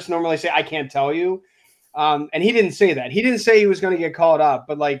they'll just normally say, I can't tell you. And he didn't say that. He didn't say he was going to get called up,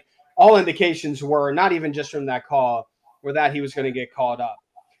 but like all indications were, not even just from that call, were that he was going to get called up.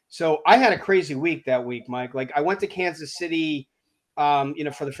 So I had a crazy week that week, Mike. Like I went to Kansas City,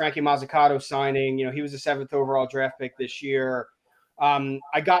 for the Frankie Mazzucato signing. He was the 7th overall draft pick this year.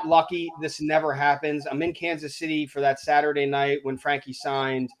 I got lucky. This never happens. I'm in Kansas City for that Saturday night when Frankie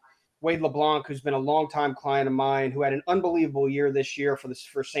signed. Wade LeBlanc, who's been a longtime client of mine, who had an unbelievable year this year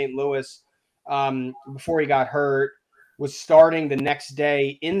for St. Louis before he got hurt, was starting the next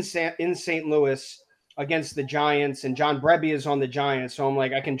day in St. Louis against the Giants, and John Brebbia is on the Giants. So I'm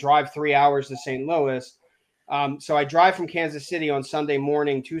like, I can drive 3 hours to St. Louis. So I drive from Kansas City on Sunday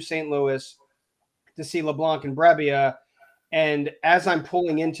morning to St. Louis to see LeBlanc and Brebbia. And as I'm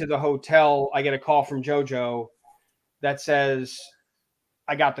pulling into the hotel, I get a call from JoJo that says,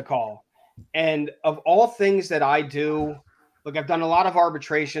 I got the call. And of all things that I do, look, I've done a lot of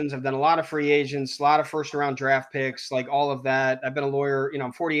arbitrations. I've done a lot of free agents, a lot of first-round draft picks, like all of that. I've been a lawyer.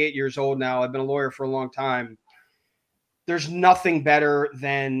 I'm 48 years old now. I've been a lawyer for a long time. There's nothing better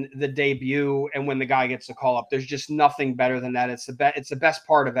than the debut and when the guy gets the call up. There's just nothing better than that. It's the best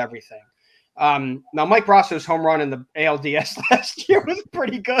part of everything. Now, Mike Brosso's home run in the ALDS last year was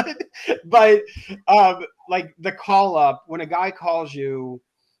pretty good, but like the call up when a guy calls you,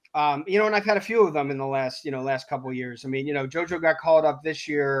 and I've had a few of them in the last couple of years. I mean, JoJo got called up this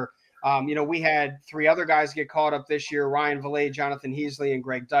year. We had 3 other guys get called up this year: Ryan Valet, Jonathan Heasley, and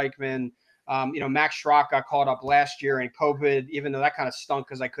Greg Dykman. Max Schrock got called up last year in COVID, even though that kind of stunk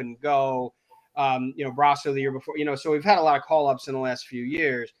because I couldn't go. Brasso the year before. So we've had a lot of call ups in the last few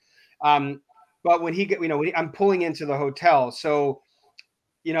years. But when I'm pulling into the hotel, so,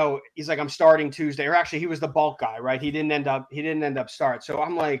 he's like, I'm starting Tuesday, or actually he was the bulk guy, right? He didn't end up start. So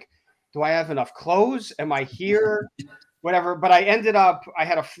I'm like, do I have enough clothes? Am I here? Whatever. But I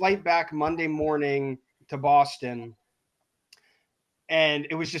had a flight back Monday morning to Boston, and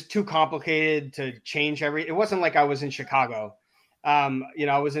it was just too complicated to change it wasn't like I was in Chicago. I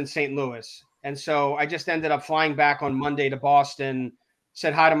was in St. Louis. And so I just ended up flying back on Monday to Boston,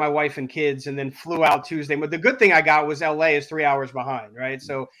 said hi to my wife and kids, and then flew out Tuesday. But the good thing I got was LA is 3 hours behind, right?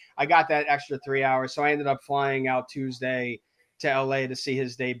 So I got that extra 3 hours. So I ended up flying out Tuesday to LA to see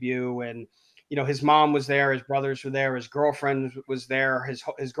his debut. And, his mom was there, his brothers were there, his girlfriend was there,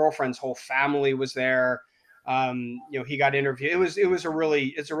 his girlfriend's whole family was there. He got interviewed. It's a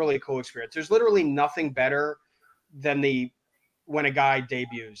really cool experience. There's literally nothing better than when a guy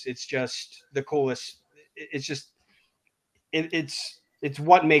debuts. It's just the coolest. It's just, it's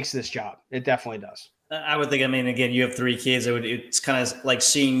what makes this job. It definitely does. I would think. I mean, again, you have 3 kids. It's kind of like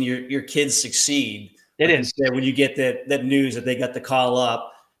seeing your kids succeed. It like is when you get that news that they got the call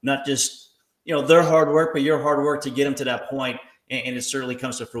up, not just their hard work, but your hard work to get them to that point, and it certainly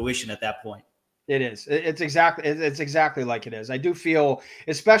comes to fruition at that point. It is. It's exactly like it is. I do feel,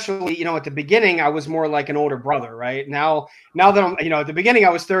 especially, at the beginning, I was more like an older brother, right? Now that I'm, at the beginning, I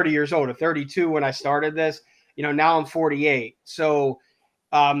was 30 years old, or 32 when I started this. Now I'm 48. So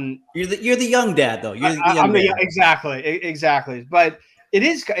you're the young dad, though. You're the young dad. Exactly. But it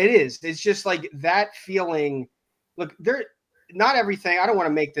is. It's just like that feeling. Look, not everything. I don't want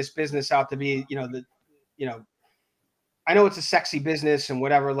to make this business out to be, I know it's a sexy business and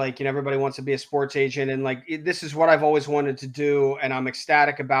whatever, everybody wants to be a sports agent, and this is what I've always wanted to do, and I'm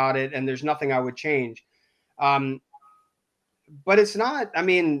ecstatic about it, and there's nothing I would change. But it's not,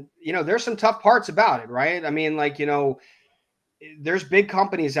 there's some tough parts about it, right? There's big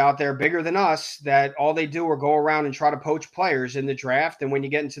companies out there bigger than us that all they do are go around and try to poach players in the draft. And when you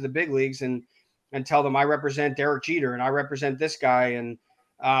get into the big leagues and tell them I represent Derek Jeter and I represent this guy, and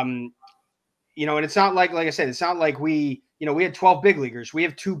and it's not like I said, it's not like we had 12 big leaguers. We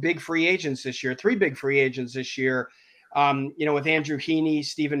have 2 big free agents this year, 3 big free agents this year, with Andrew Heaney,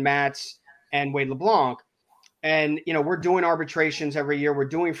 Steven Matz, and Wade LeBlanc. And, we're doing arbitrations every year. We're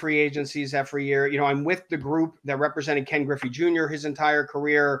doing free agencies every year. I'm with the group that represented Ken Griffey Jr. his entire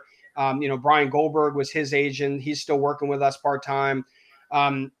career. Brian Goldberg was his agent. He's still working with us part-time.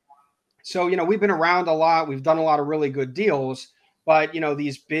 So, we've been around a lot. We've done a lot of really good deals. But,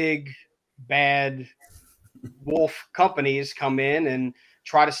 these big, bad wolf companies come in and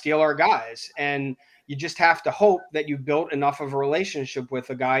try to steal our guys. And you just have to hope that you built enough of a relationship with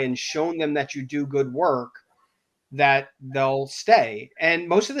a guy and shown them that you do good work, that they'll stay. And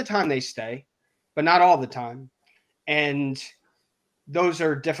most of the time they stay, but not all the time. And those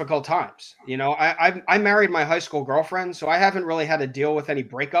are difficult times. I married my high school girlfriend, so I haven't really had to deal with any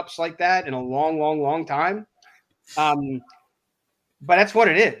breakups like that in a long, long, long time. But that's what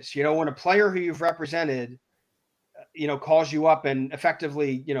it is. When a player who you've represented, calls you up and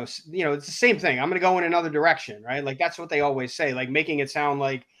effectively, it's the same thing. I'm going to go in another direction, right? That's what they always say, making it sound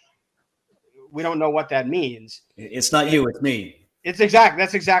like we don't know what that means. It's not you, it's me. That's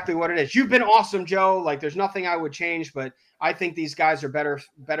exactly what it is. You've been awesome, Joe. There's nothing I would change, but I think these guys are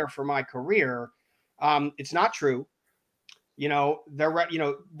better for my career. It's not true. They've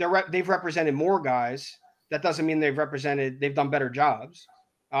represented more guys. That doesn't mean they've done better jobs.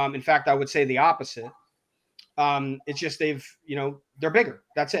 In fact, I would say the opposite. It's just they're bigger.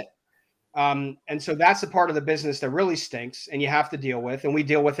 That's it. And so that's the part of the business that really stinks and you have to deal with, and we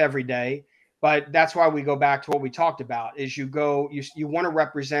deal with every day. But that's why we go back to what we talked about is you want to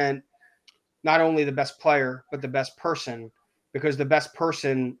represent not only the best player, but the best person, because the best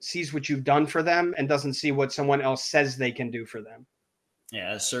person sees what you've done for them and doesn't see what someone else says they can do for them.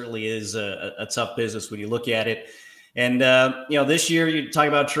 Yeah, it certainly is a tough business when you look at it. And, this year you talk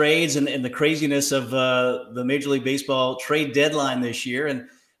about trades and the craziness of the Major League Baseball trade deadline this year. And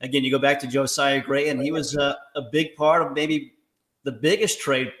again, you go back to Josiah Gray, and he was a big part of maybe the biggest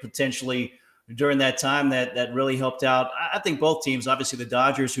trade potentially during that time that really helped out. I think both teams, obviously the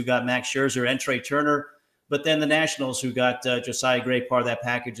Dodgers who got Max Scherzer and Trey Turner, but then the Nationals who got Josiah Gray, part of that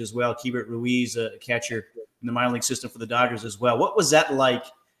package as well. Keibert Ruiz, a catcher in the minor league system for the Dodgers as well. What was that like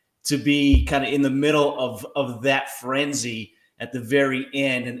to be kind of in the middle of that frenzy at the very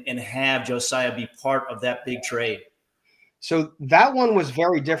end and have Josiah be part of that big trade? So that one was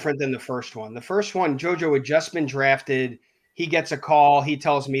very different than the first one. The first one, JoJo had just been drafted. He gets a call. He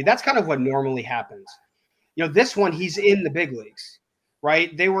tells me that's kind of what normally happens. This one, he's in the big leagues,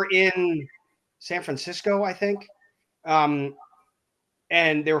 right? They were in San Francisco, I think. And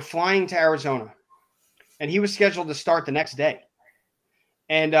they were flying to Arizona. And he was scheduled to start the next day.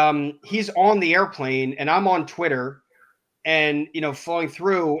 And he's on the airplane, and I'm on Twitter and, flowing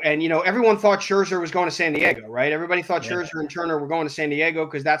through. And, everyone thought Scherzer was going to San Diego, right? Everybody thought Scherzer and Turner were going to San Diego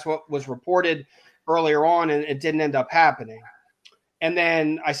because that's what was reported earlier on, and it didn't end up happening. And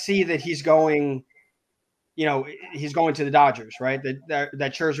then I see that he's going to the Dodgers, right?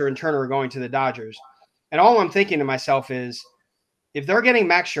 That Scherzer and Turner are going to the Dodgers. And all I'm thinking to myself is, if they're getting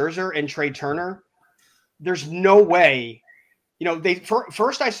Max Scherzer and Trey Turner, there's no way,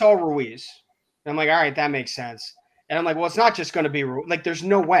 first I saw Ruiz, and I'm like, all right, that makes sense. And I'm like, well, it's not just going to be there's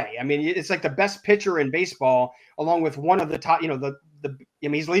no way. It's like the best pitcher in baseball, along with one of the top,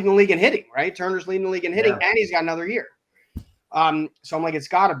 he's leading the league in hitting, right? Turner's leading the league in hitting, and he's got another year. So I'm like, it's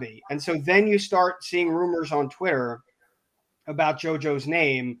got to be. And so then you start seeing rumors on Twitter about JoJo's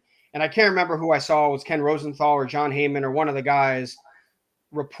name, and I can't remember who I saw, it was Ken Rosenthal or John Heyman or one of the guys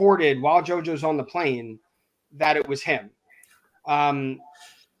reported while JoJo's on the plane that it was him.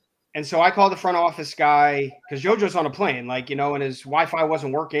 And so I called the front office guy because JoJo's on a plane, like, you know, and his Wi-Fi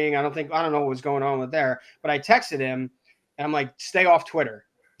wasn't working. I don't know what was going on with there, but I texted him and I'm like, stay off Twitter.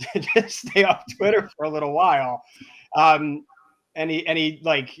 Just stay off Twitter for a little while. And he's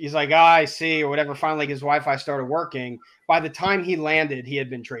like, I see, or whatever. Finally, his Wi-Fi started working. By the time he landed, he had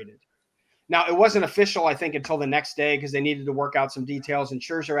been traded. Now, it wasn't official, I think, until the next day because they needed to work out some details, and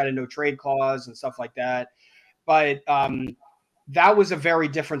Scherzer had a no trade clause and stuff like that. But that was a very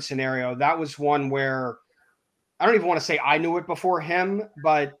different scenario. That was one where I don't even want to say I knew it before him,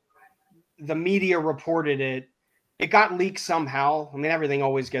 but the media reported it. It got leaked somehow. I mean, everything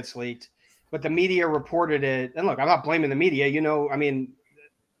always gets leaked, but the media reported it. And look, I'm not blaming the media. You know, I mean,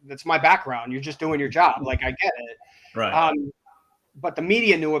 that's my background. You're just doing your job. Like, I get it. Right. But the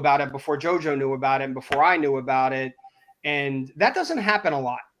media knew about it before JoJo knew about it and before I knew about it. And that doesn't happen a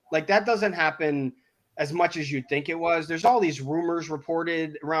lot. Like, that doesn't happen as much as you'd think it was. There's all these rumors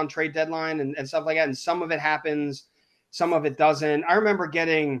reported around trade deadline and stuff like that. And some of it happens, some of it doesn't. I remember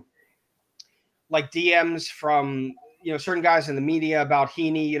getting like DMs from, you know, certain guys in the media about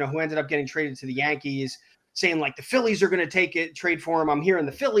Heaney, you know, who ended up getting traded to the Yankees, saying like the Phillies are going to trade for him. I'm hearing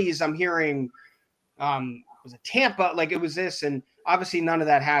the Phillies. I'm hearing, was it Tampa? Like, it was this. And obviously none of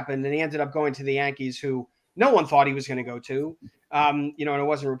that happened. And he ended up going to the Yankees, who no one thought he was going to go to, you know, and it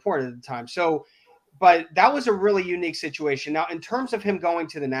wasn't reported at the time. So, but that was a really unique situation. Now, in terms of him going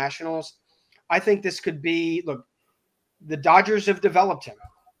to the Nationals, I think this could be, look, the Dodgers have developed him,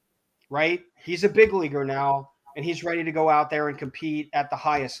 right? He's a big leaguer now, and he's ready to go out there and compete at the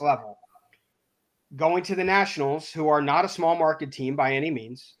highest level. Going to the Nationals, who are not a small market team by any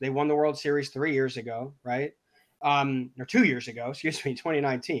means. They won the World Series 3 years ago, right? Or 2 years ago,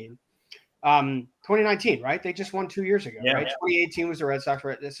 2019. 2019, right? They just won 2 years ago, right? 2018 was the Red Sox,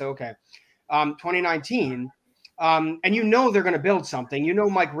 right? So, okay. 2019, and you know they're going to build something. You know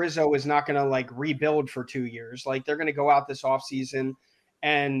Mike Rizzo is not going to like rebuild for 2 years. Like, they're going to go out this offseason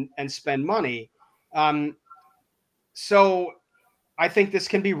and spend money. So I think this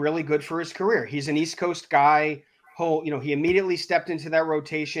can be really good for his career. He's an East Coast guy. He immediately stepped into that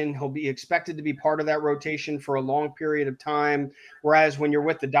rotation. He'll be expected to be part of that rotation for a long period of time. Whereas when you're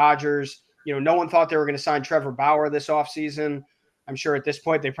with the Dodgers, you know, no one thought they were going to sign Trevor Bauer this offseason. I'm sure at this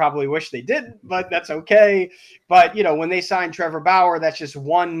point they probably wish they didn't, but that's okay. But, you know, when they signed Trevor Bauer, that's just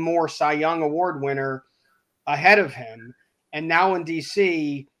one more Cy Young Award winner ahead of him. And now in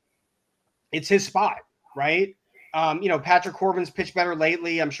DC, it's his spot, right? You know, Patrick Corbin's pitched better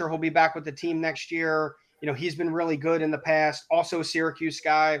lately. I'm sure he'll be back with the team next year. You know, he's been really good in the past. Also a Syracuse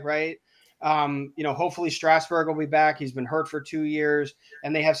guy, right? You know, hopefully Strasburg will be back. He's been hurt for 2 years.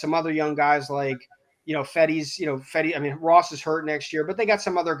 And they have some other young guys like, you know, Fetty. I mean, Ross is hurt next year, but they got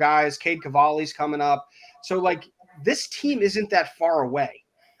some other guys. Cade Cavalli's coming up. So, like, this team isn't that far away.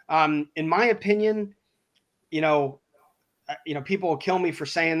 In my opinion, you know, people will kill me for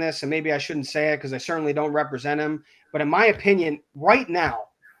saying this, and maybe I shouldn't say it because I certainly don't represent him. But in my opinion, right now,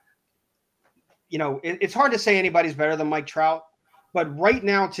 you know, it's hard to say anybody's better than Mike Trout. But right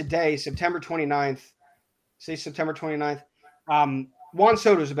now, today, September 29th, Juan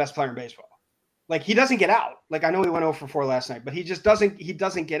Soto is the best player in baseball. Like, he doesn't get out. Like, I know he went 0 for 4 last night, but he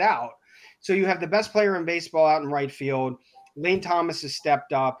doesn't get out. So you have the best player in baseball out in right field. Lane Thomas has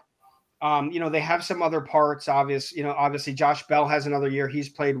stepped up. You know, they have some other parts, obviously Josh Bell has another year. He's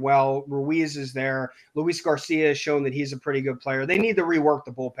played well. Ruiz is there. Luis Garcia has shown that he's a pretty good player. They need to rework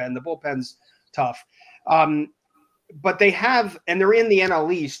the bullpen. The bullpen's tough. But they have, and they're in the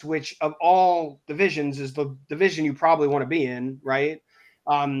NL East, which of all divisions is the division you probably want to be in, right?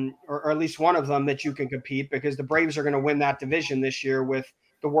 Or at least one of them that you can compete, because the Braves are going to win that division this year with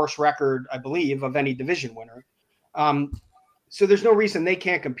the worst record, I believe, of any division winner. So there's no reason they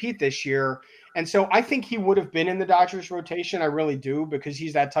can't compete this year. And so I think he would have been in the Dodgers rotation. I really do, because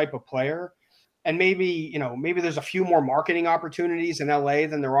he's that type of player. And maybe there's a few more marketing opportunities in LA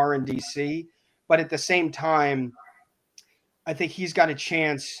than there are in DC. But at the same time, I think he's got a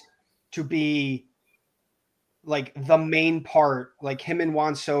chance to be like the main part, like him and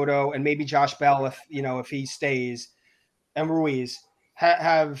Juan Soto and maybe Josh Bell, if he stays, and Ruiz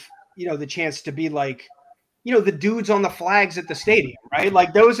have, the chance to be like, the dudes on the flags at the stadium, right?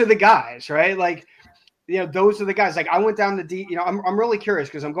 Like, those are the guys, right? Like, those are the guys. Like, I went down to I'm really curious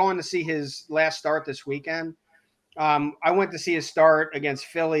because I'm going to see his last start this weekend. I went to see his start against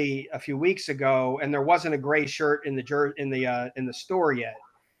Philly a few weeks ago, and there wasn't a gray shirt in the store yet.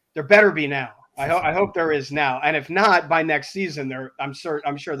 There better be now. I hope there is now, and if not, by next season, I'm sure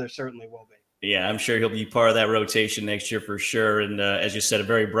there certainly will be. Yeah, I'm sure he'll be part of that rotation next year for sure. And as you said, a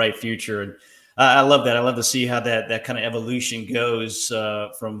very bright future. And I love that. I love to see how that kind of evolution goes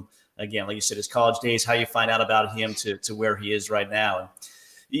from, again, like you said, his college days, how you find out about him to where he is right now. And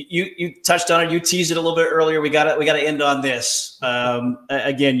you touched on it. You teased it a little bit earlier. We got to end on this.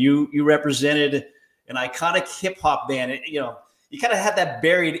 Again, you represented an iconic hip hop band. You kind of had that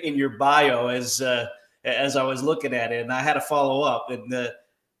buried in your bio as I was looking at it, and I had to follow up. And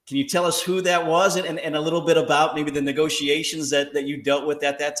can you tell us who that was and a little bit about maybe the negotiations that you dealt with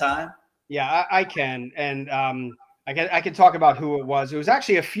at that time? Yeah, I can. And I can talk about who it was. It was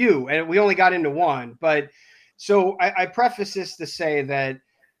actually a few, and we only got into one. But so I preface this to say that,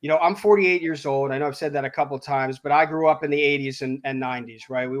 I'm 48 years old. I know I've said that a couple of times, but I grew up in the 80s and 90s,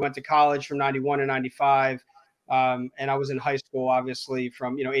 right? We went to college from 91 to 95. And I was in high school, obviously,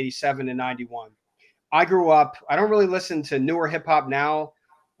 from, 87 to 91. I grew up, I don't really listen to newer hip hop now.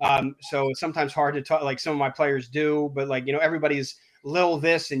 So it's sometimes hard to talk, like some of my players do, but everybody's Lil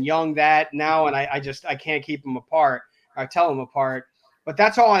this and Young that now. And I can't keep them apart. I tell them apart, but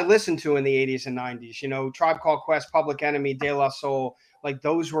that's all I listened to in the 80s and 90s, Tribe Called Quest, Public Enemy, De La Soul, like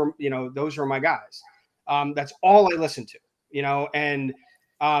those were my guys. That's all I listened to, and,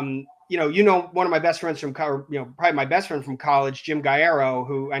 one of my best friends from, probably my best friend from college, Jim Guerrero,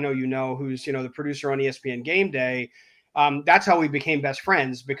 who I know who's, the producer on ESPN Game Day. That's how we became best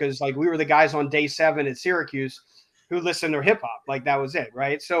friends, because we were the guys on Day 7 at Syracuse who listened to hip hop. That was it,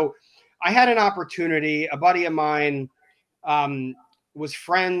 right? So I had an opportunity. A buddy of mine was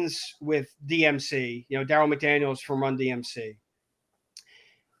friends with DMC, Daryl McDaniels from Run DMC.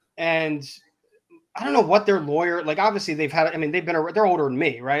 And I don't know what their lawyer, obviously they're older than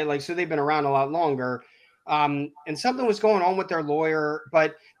me, right? So they've been around a lot longer. And something was going on with their lawyer,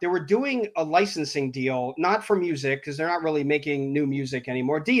 but they were doing a licensing deal, not for music, because they're not really making new music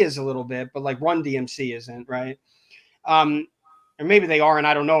anymore. D is a little bit, but Run DMC isn't, right? Or maybe they are, and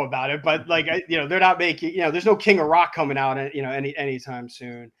I don't know about it, but they're not making, there's no King of Rock coming out, anytime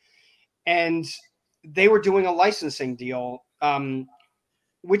soon. And they were doing a licensing deal,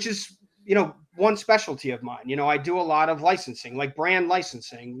 which is, one specialty of mine. I do a lot of licensing, brand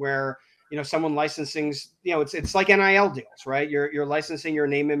licensing, where, someone licensing, it's like NIL deals, right? You're licensing your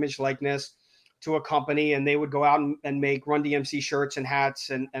name, image, likeness to a company, and they would go out and make Run DMC shirts and hats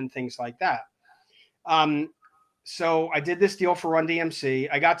and things like that. So I did this deal for Run DMC.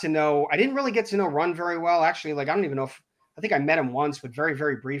 I didn't really get to know Run very well. Actually, I don't even know I think I met him once, but very,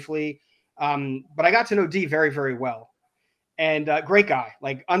 very briefly. But I got to know D very, very well. And great guy,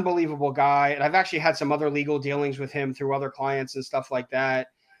 unbelievable guy. And I've actually had some other legal dealings with him through other clients and stuff like that.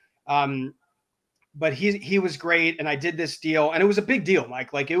 But he was great. And I did this deal, and it was a big deal,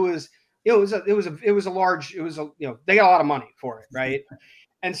 Mike. They got a lot of money for it, right?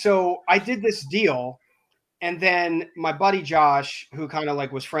 And so I did this deal, and then my buddy Josh, who kind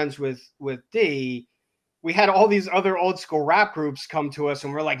of was friends with D, we had all these other old school rap groups come to us,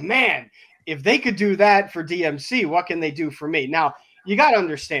 and we're like, man, if they could do that for DMC, what can they do for me? Now, you got to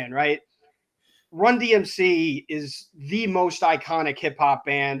understand, right? Run DMC is the most iconic hip hop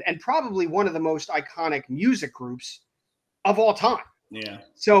band and probably one of the most iconic music groups of all time. Yeah.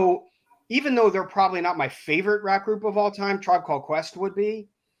 So even though they're probably not my favorite rap group of all time, Tribe Called Quest would be,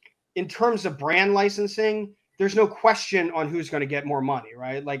 in terms of brand licensing, there's no question on who's going to get more money,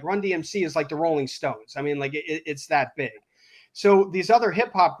 right? Run DMC is like the Rolling Stones. It's that big. So these other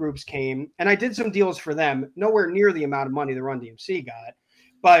hip hop groups came, and I did some deals for them, nowhere near the amount of money the Run DMC got.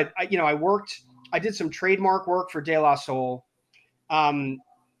 But I did some trademark work for De La Soul. I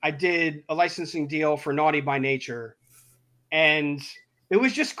did a licensing deal for Naughty by Nature, and it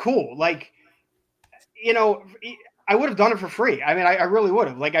was just cool. I would have done it for free. I really would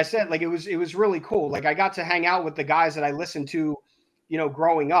have. Like I said, it was really cool. I got to hang out with the guys that I listened to,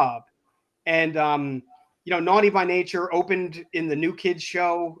 growing up. And Naughty by Nature opened in the New Kids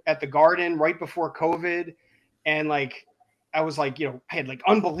show at the Garden right before COVID. And I was I had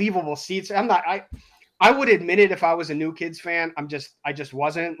unbelievable seats. I would admit it if I was a New Kids fan. I just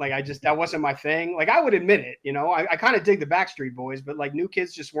wasn't. That wasn't my thing. I would admit it, I kind of dig the Backstreet Boys, but New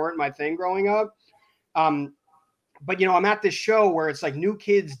Kids just weren't my thing growing up. But I'm at this show where it's New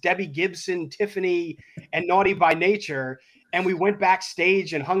Kids, Debbie Gibson, Tiffany, and Naughty by Nature. And we went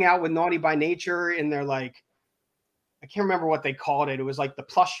backstage and hung out with Naughty by Nature in their I can't remember what they called it. It was the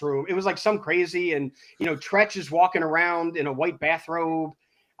plush room. It was some crazy, and Tretch is walking around in a white bathrobe.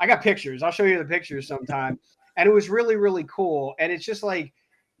 I got pictures. I'll show you the pictures sometime. And it was really, really cool. And it's just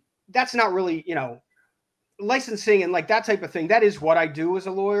that's not really, licensing and like that type of thing, that is what I do as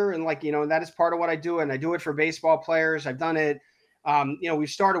a lawyer. And like, that is part of what I do. And I do it for baseball players. I've done it. We've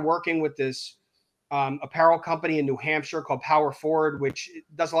started working with this apparel company in New Hampshire called Power Forward, which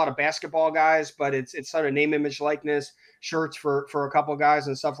does a lot of basketball guys, but it's sort of name, image, likeness shirts for a couple of guys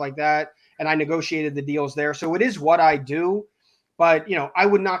and stuff like that. And I negotiated the deals there. So it is what I do. But, I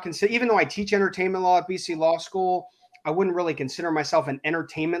would not consider, even though I teach entertainment law at BC Law School, I wouldn't really consider myself an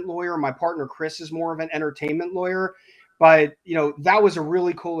entertainment lawyer. My partner, Chris, is more of an entertainment lawyer. But, that was a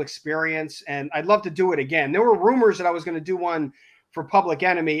really cool experience. And I'd love to do it again. There were rumors that I was going to do one for Public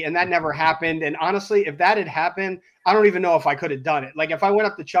Enemy, and that never happened. And honestly, if that had happened, I don't even know if I could have done it. Like if I went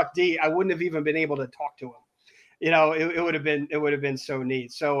up to Chuck D, I wouldn't have even been able to talk to him. It would have been so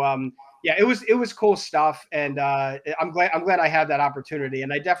neat. So, yeah, it was cool stuff. And I'm glad I had that opportunity.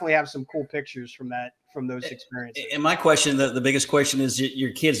 And I definitely have some cool pictures from those experiences. And my question, the biggest question is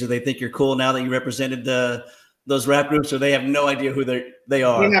your kids, do they think you're cool now that you represented those rap groups, or they have no idea who they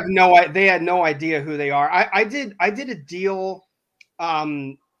are? They had no idea who they are. I did a deal.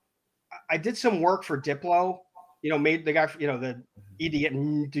 I did some work for Diplo, made the guy, the idiot,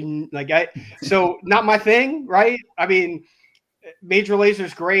 so not my thing, right? I mean, Major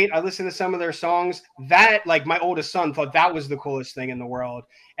Laser's great. I listened to some of their songs. That, like, my oldest son thought that was the coolest thing in the world.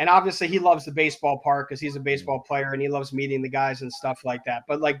 And obviously he loves the baseball part because he's a baseball player and he loves meeting the guys and stuff like that.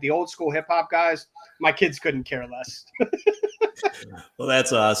 But like the old school hip hop guys, my kids couldn't care less. Well,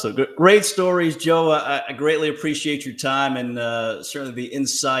 that's awesome. Great stories, Joe. I greatly appreciate your time and certainly the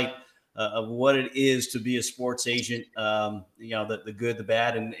insight of what it is to be a sports agent. The good, the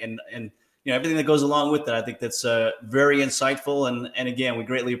bad, and everything that goes along with it. I think that's very insightful. And again, we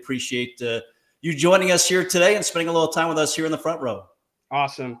greatly appreciate you joining us here today and spending a little time with us here in the front row.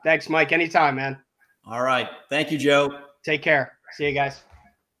 Awesome. Thanks, Mike. Anytime, man. All right. Thank you, Joe. Take care. See you guys.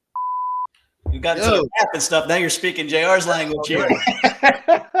 You got some rap and stuff. Now you're speaking JR's language here.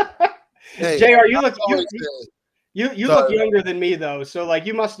 Hey, JR, you look younger than me though. So like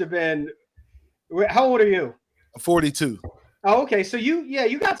you must have been. How old are you? 42. Oh, okay. So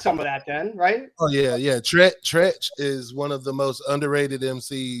you got some of that then, right? Oh yeah. Tretch is one of the most underrated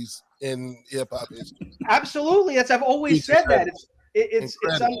MCs in hip hop history. Absolutely. I've always said that. It's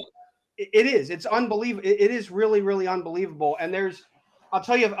unbelievable. It is really, really unbelievable. And I'll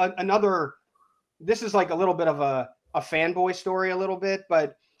tell you another. This is like a little bit of a fanboy story a little bit,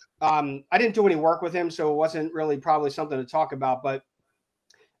 but I didn't do any work with him, so it wasn't really probably something to talk about. But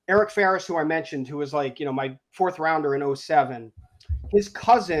Eric Ferris, who I mentioned, who was like, my fourth rounder in 2007, his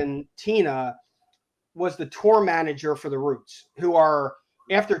cousin, Tina, was the tour manager for the Roots, who are,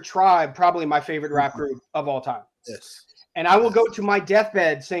 after Tribe, probably my favorite rap group of all time. Yes. And I will go to my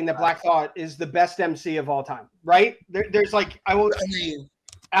deathbed saying that Black Thought is the best MC of all time, right? There's like,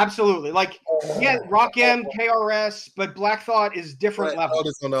 absolutely. Like, yeah, Rakim, KRS, but Black Thought is different level.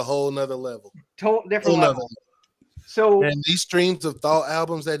 It's on a whole nother level. Different level. So, and these streams of Thought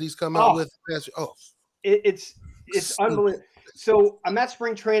albums that he's come out with, it's unbelievable. So I'm at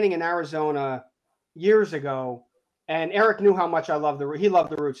spring training in Arizona years ago, and Eric knew how much I loved he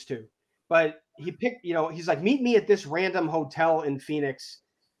loved the Roots too. But he picked, he's like, meet me at this random hotel in Phoenix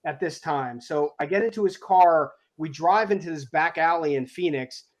at this time. So I get into his car. We drive into this back alley in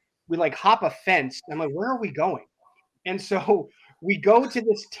Phoenix. We like hop a fence. I'm like, where are we going? And so we go to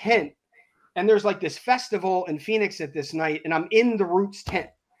this tent, and there's like this festival in Phoenix at this night, and I'm in the Roots tent.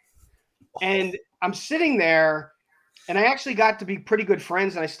 And I'm sitting there, and I actually got to be pretty good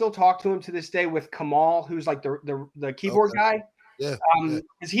friends, and I still talk to him to this day with Kamal, who's like the keyboard guy. Yeah.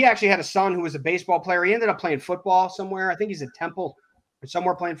 Because he actually had a son who was a baseball player. He ended up playing football somewhere. I think he's at Temple or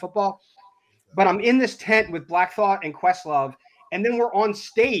somewhere playing football. But I'm in this tent with Black Thought and Questlove, and then we're on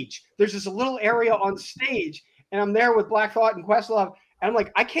stage. There's this little area on stage, and I'm there with Black Thought and Questlove, and I'm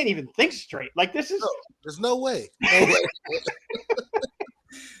like, I can't even think straight. Like, this is there's no way. No way.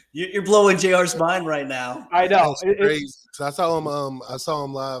 You're blowing JR's mind right now. I know. It's crazy. So I saw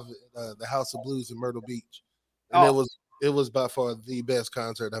him live at the House of Blues in Myrtle Beach, and it was by far the best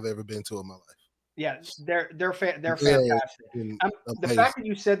concert I've ever been to in my life. Yeah, they're fantastic. The fact that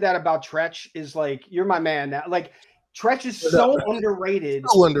you said that about Tretch is like, you're my man now. Like, Tretch is so underrated.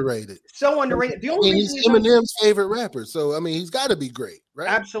 So underrated. The only he's Eminem's favorite rapper, so I mean, he's got to be great, right?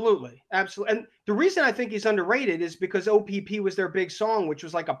 Absolutely. And the reason I think he's underrated is because OPP was their big song, which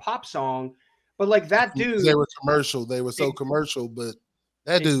was like a pop song, but like that dude. They were commercial. They were so commercial, but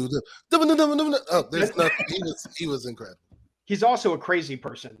that dude. There's nothing. He was incredible. He's also a crazy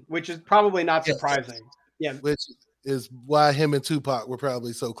person, which is probably not surprising. Yeah, which is why him and Tupac were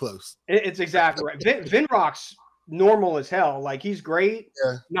probably so close. It's exactly right. Vin Rock's normal as hell. Like, he's great.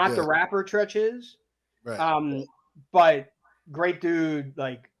 Not the rapper Tretch is. Right. But great dude,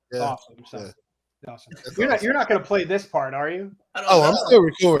 like awesome. So awesome. You're not going to play this part, are you? I'm still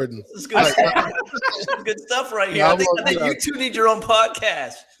recording. This is good stuff. Good stuff right here. I think you two need your own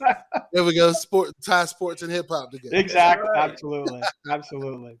podcast. There we go. Tie sports and hip hop together. Exactly. Right.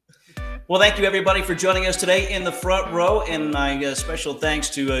 Absolutely. Well, thank you everybody for joining us today in the front row, and my special thanks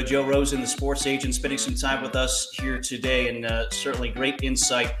to Joe Rosen, the sports agent, spending some time with us here today, and certainly great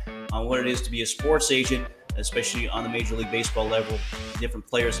insight on what it is to be a sports agent, especially on the Major League Baseball level, different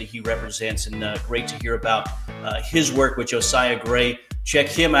players that he represents, and great to hear about his work with Josiah Gray. Check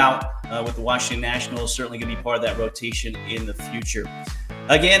him out with the Washington Nationals. Certainly going to be part of that rotation in the future.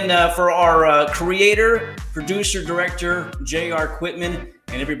 Again, for our creator, producer, director, J.R. Quitman,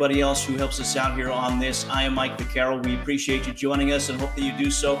 and everybody else who helps us out here on this, I am Mike Vaccaro. We appreciate you joining us and hope that you do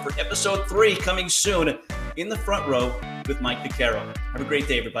so for episode 3 coming soon in the front row with Mike Vaccaro. Have a great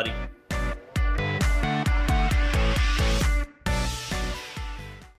day, everybody.